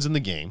there's guns in the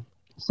game.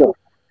 So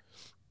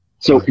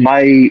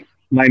my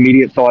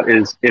immediate thought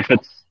is if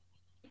it's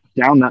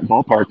down that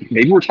ballpark,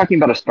 maybe we're talking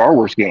about a Star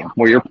Wars game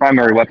where your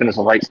primary weapon is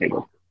a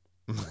lightsaber.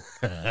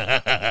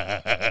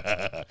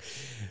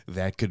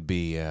 That could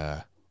be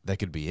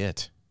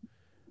it.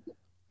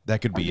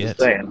 That could be it.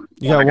 Saying.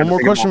 You got one more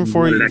question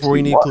before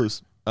you need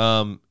clues.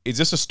 Is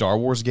this a Star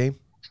Wars game?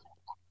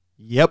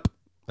 Yep.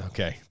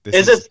 Okay.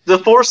 Is it The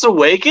Force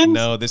Awakens?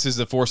 No, this is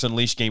the Force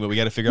Unleashed game, but we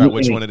got to figure out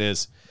which one it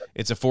is.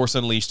 It's a Force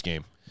Unleashed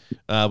game,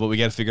 but we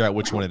got to figure out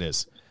which one it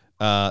is.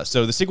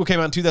 So the sequel came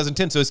out in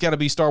 2010, so it's got to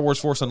be Star Wars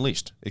Force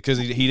Unleashed because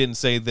he didn't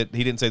say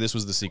this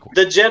was the sequel.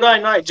 The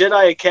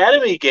Jedi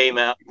Academy came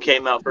out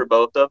for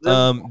both of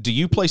them. Do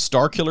you play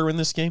Star Killer in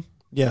this game?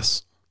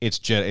 Yes.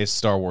 It's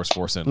Star Wars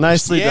Force Unleashed.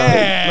 Nicely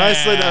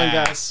done,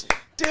 guys.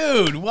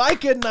 Dude, why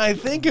couldn't I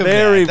think of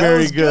very, that?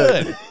 Very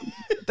good.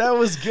 That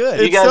was good.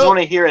 You guys want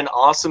to hear an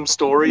awesome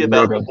story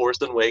about The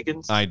Force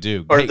Awakens? I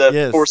do. Or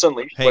Force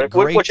Unleashed,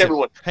 whichever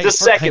one. The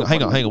second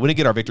Hang on. We didn't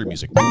get our victory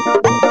music.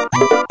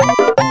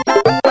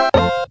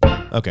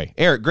 Okay,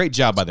 Eric, great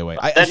job, by the way.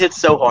 That hits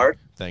so hard.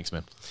 Thanks,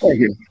 man. Thank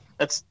you.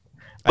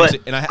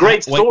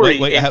 Great story.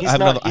 Wait, I have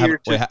another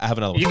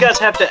one. You guys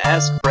have to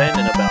ask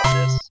Brandon about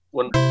this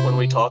when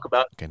we talk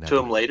about to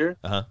him later.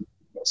 Uh-huh.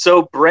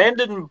 So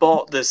Brandon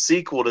bought the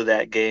sequel to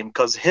that game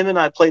because him and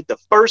I played the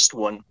first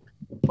one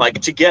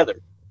like together,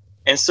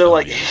 and so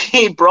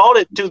he brought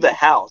it to the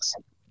house,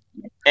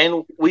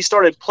 and we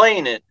started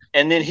playing it,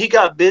 and then he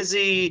got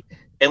busy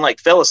and like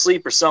fell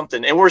asleep or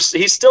something, and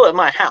he's still at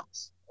my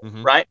house,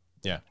 right?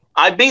 Yeah.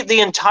 I beat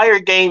the entire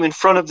game in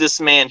front of this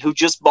man who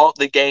just bought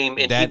the game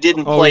and he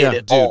didn't play it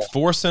at all. Dude,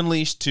 Force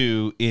Unleashed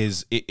 2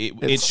 is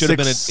it should have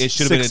been a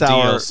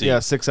DLC. Yeah,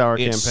 6-hour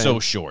campaign. It's so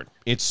short.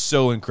 It's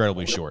so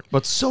incredibly short.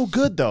 But so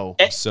good though.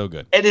 It's so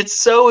good. And it's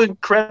so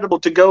incredible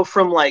to go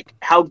from like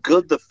how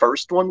good the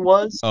first one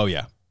was Oh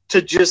yeah.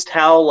 to just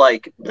how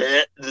like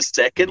the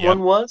second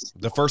one was.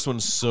 The first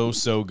one's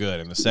so good,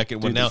 and the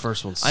second one Dude, now. the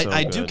first one's so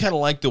I do good. kind of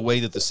like the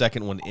way that the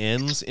second one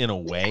ends in a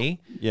way.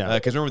 Yeah.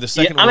 Because remember the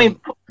second I one, mean,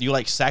 you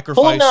like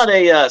sacrifice. Pulling out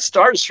a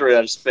Star Destroyer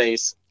out of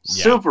space,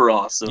 Yeah. super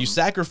awesome. You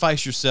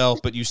sacrifice yourself,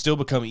 but you still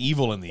become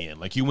evil in the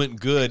end. Like you went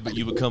good, but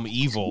you become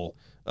evil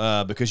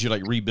because you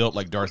like rebuilt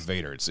like Darth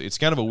Vader. It's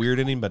kind of a weird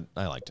ending, but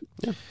I liked it.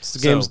 Yeah. The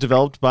game's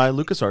developed by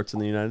LucasArts in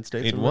the United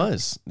States. It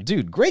was,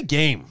 dude, great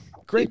game,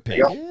 great pick,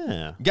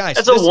 Yeah. guys.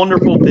 That's a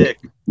wonderful pick.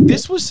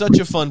 This was such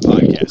a fun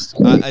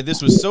podcast.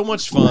 This was so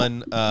much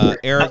fun,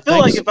 Eric. I feel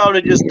like if I would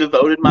have just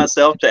devoted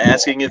myself to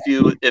asking if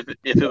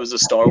it was a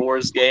Star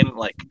Wars game,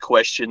 like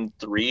question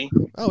 3,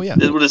 oh yeah,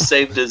 it would have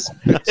saved us.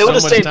 It So would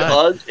have much saved time.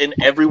 us and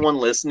everyone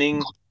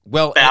listening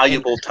well,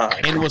 valuable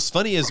time. And what's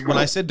funny is when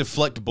I said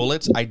deflect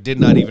bullets, I did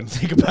not even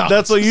think about.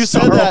 That's what you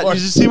Star said. That Wars.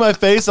 you just see my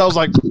face. I was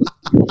like,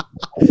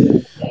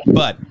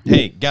 But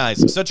hey,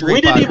 guys, such a great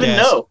We didn't podcast. even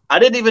know. I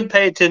didn't even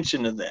pay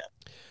attention to that.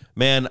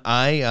 Man,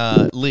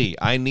 Lee,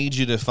 I need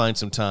you to find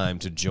some time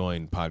to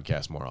join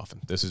podcasts more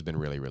often. This has been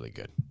really, really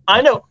good.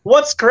 I know.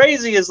 What's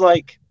crazy is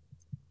like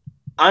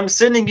I'm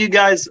sending you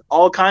guys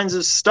all kinds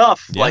of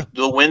stuff, Yeah. like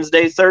the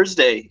Wednesday,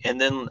 Thursday, and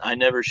then I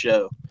never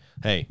show.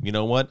 Hey, you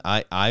know what?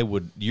 I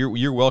would.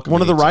 You're welcome.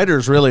 one of the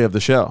writers, really, of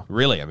the show.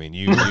 Really, I mean,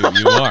 you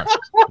are.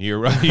 You're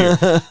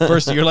right.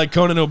 First, you're like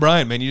Conan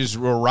O'Brien, man. You just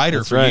were a writer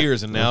That's for right.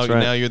 years, and now That's right.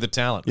 now you're the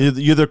talent.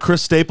 You're the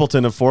Chris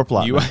Stapleton of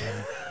 4-Plot. You,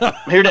 I'm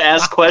here to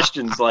ask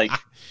questions like,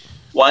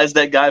 why is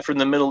that guy from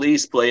the Middle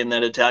East playing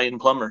that Italian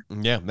plumber?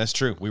 yeah, that's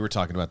true. We were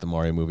talking about the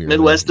Mario movie. earlier.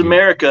 Midwest You-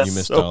 America. You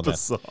missed so all that.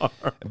 bizarre.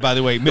 By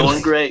the way,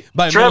 Going great.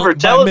 By Trevor, Middle,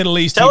 tell by us, Middle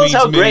East, tell he us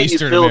how means great you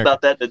Mid-Eastern feel America.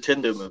 about that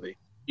Nintendo movie.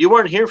 You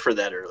weren't here for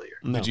that earlier.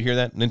 No. Did you hear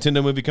that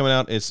Nintendo movie coming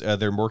out? It's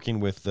they're working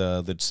with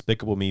the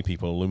Despicable Me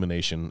people,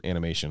 Illumination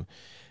Animation,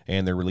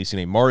 and they're releasing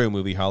a Mario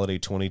movie holiday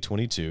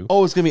 2022.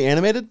 Oh, it's gonna be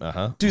animated,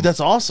 dude. That's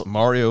awesome.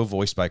 Mario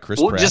voiced by Chris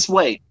Well, Pratt. just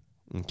wait.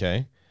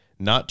 Okay.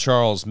 Not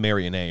Charles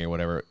Martinet or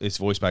whatever. It's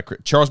voiced by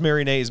Charles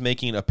Martinet is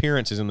making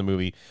appearances in the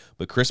movie,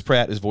 but Chris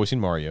Pratt is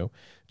voicing Mario.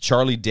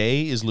 Charlie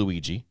Day is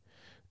Luigi.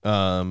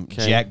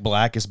 Jack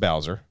Black is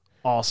Bowser.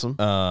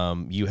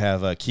 Awesome. You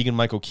have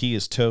Keegan-Michael Key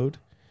is Toad.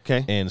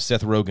 Okay. And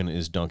Seth Rogen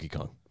is Donkey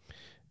Kong.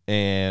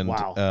 And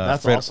Wow,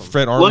 that's Fred, awesome.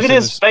 Fred Armisen Look at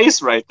his is,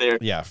 face right there.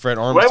 yeah, Fred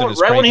Armisen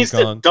is Right when he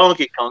Cranky Kong. said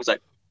Donkey Kong, it's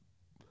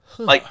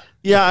like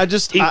Yeah,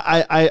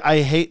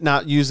 I hate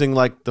not using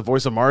like the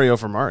voice of Mario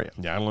for Mario.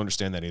 Yeah, I don't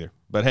understand that either.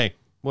 But hey,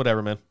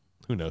 whatever, man.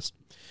 Who knows?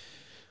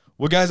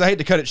 Well, guys, I hate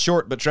to cut it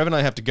short, but Trev and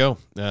I have to go.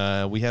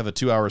 We have a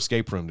 2-hour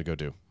escape room to go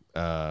do,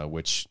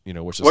 which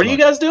is what are you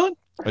guys doing?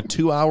 a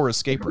 2-hour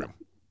escape room.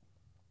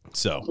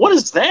 So What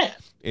is that?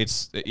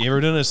 it's you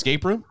ever done an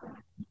escape room?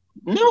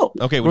 No.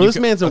 Okay, Bro, this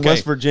man's in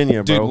West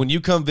Virginia, bro. dude. When you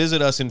come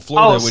visit us in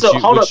Florida,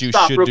 Hold up, which you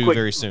stop should real do quick.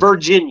 very soon.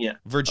 Virginia.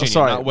 Virginia, Oh,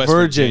 sorry, not West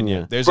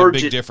Virginia. Virginia. There's a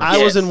Virgin- big difference.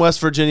 I was Yes. in West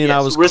Virginia and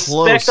I was Respect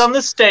close. on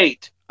the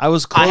state. I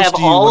was I close have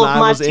to you all when of I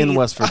my was in teeth.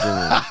 West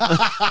Virginia.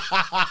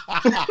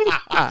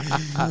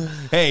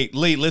 Hey,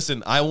 Lee,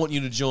 listen, I want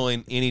you to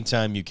join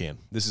anytime you can.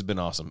 This has been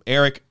awesome.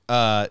 Eric,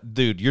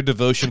 dude, your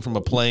devotion from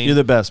a plane. You're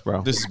the best,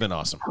 bro. This has been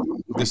awesome.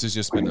 This has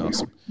just been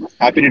awesome.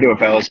 Happy to do it,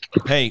 fellas.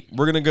 Hey,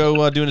 we're going to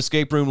go do an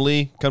escape room.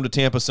 Lee, come to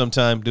Tampa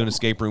sometime, do an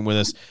escape room with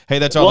us. Hey,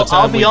 that's all Well, the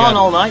time I'll be we on got.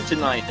 all night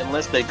tonight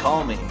unless they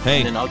call me. Hey.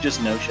 And then I'll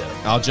just no-show.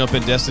 I'll jump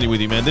in Destiny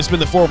with you, man. This has been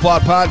the 4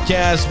 Plot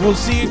Podcast. We'll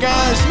see you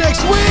guys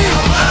next week.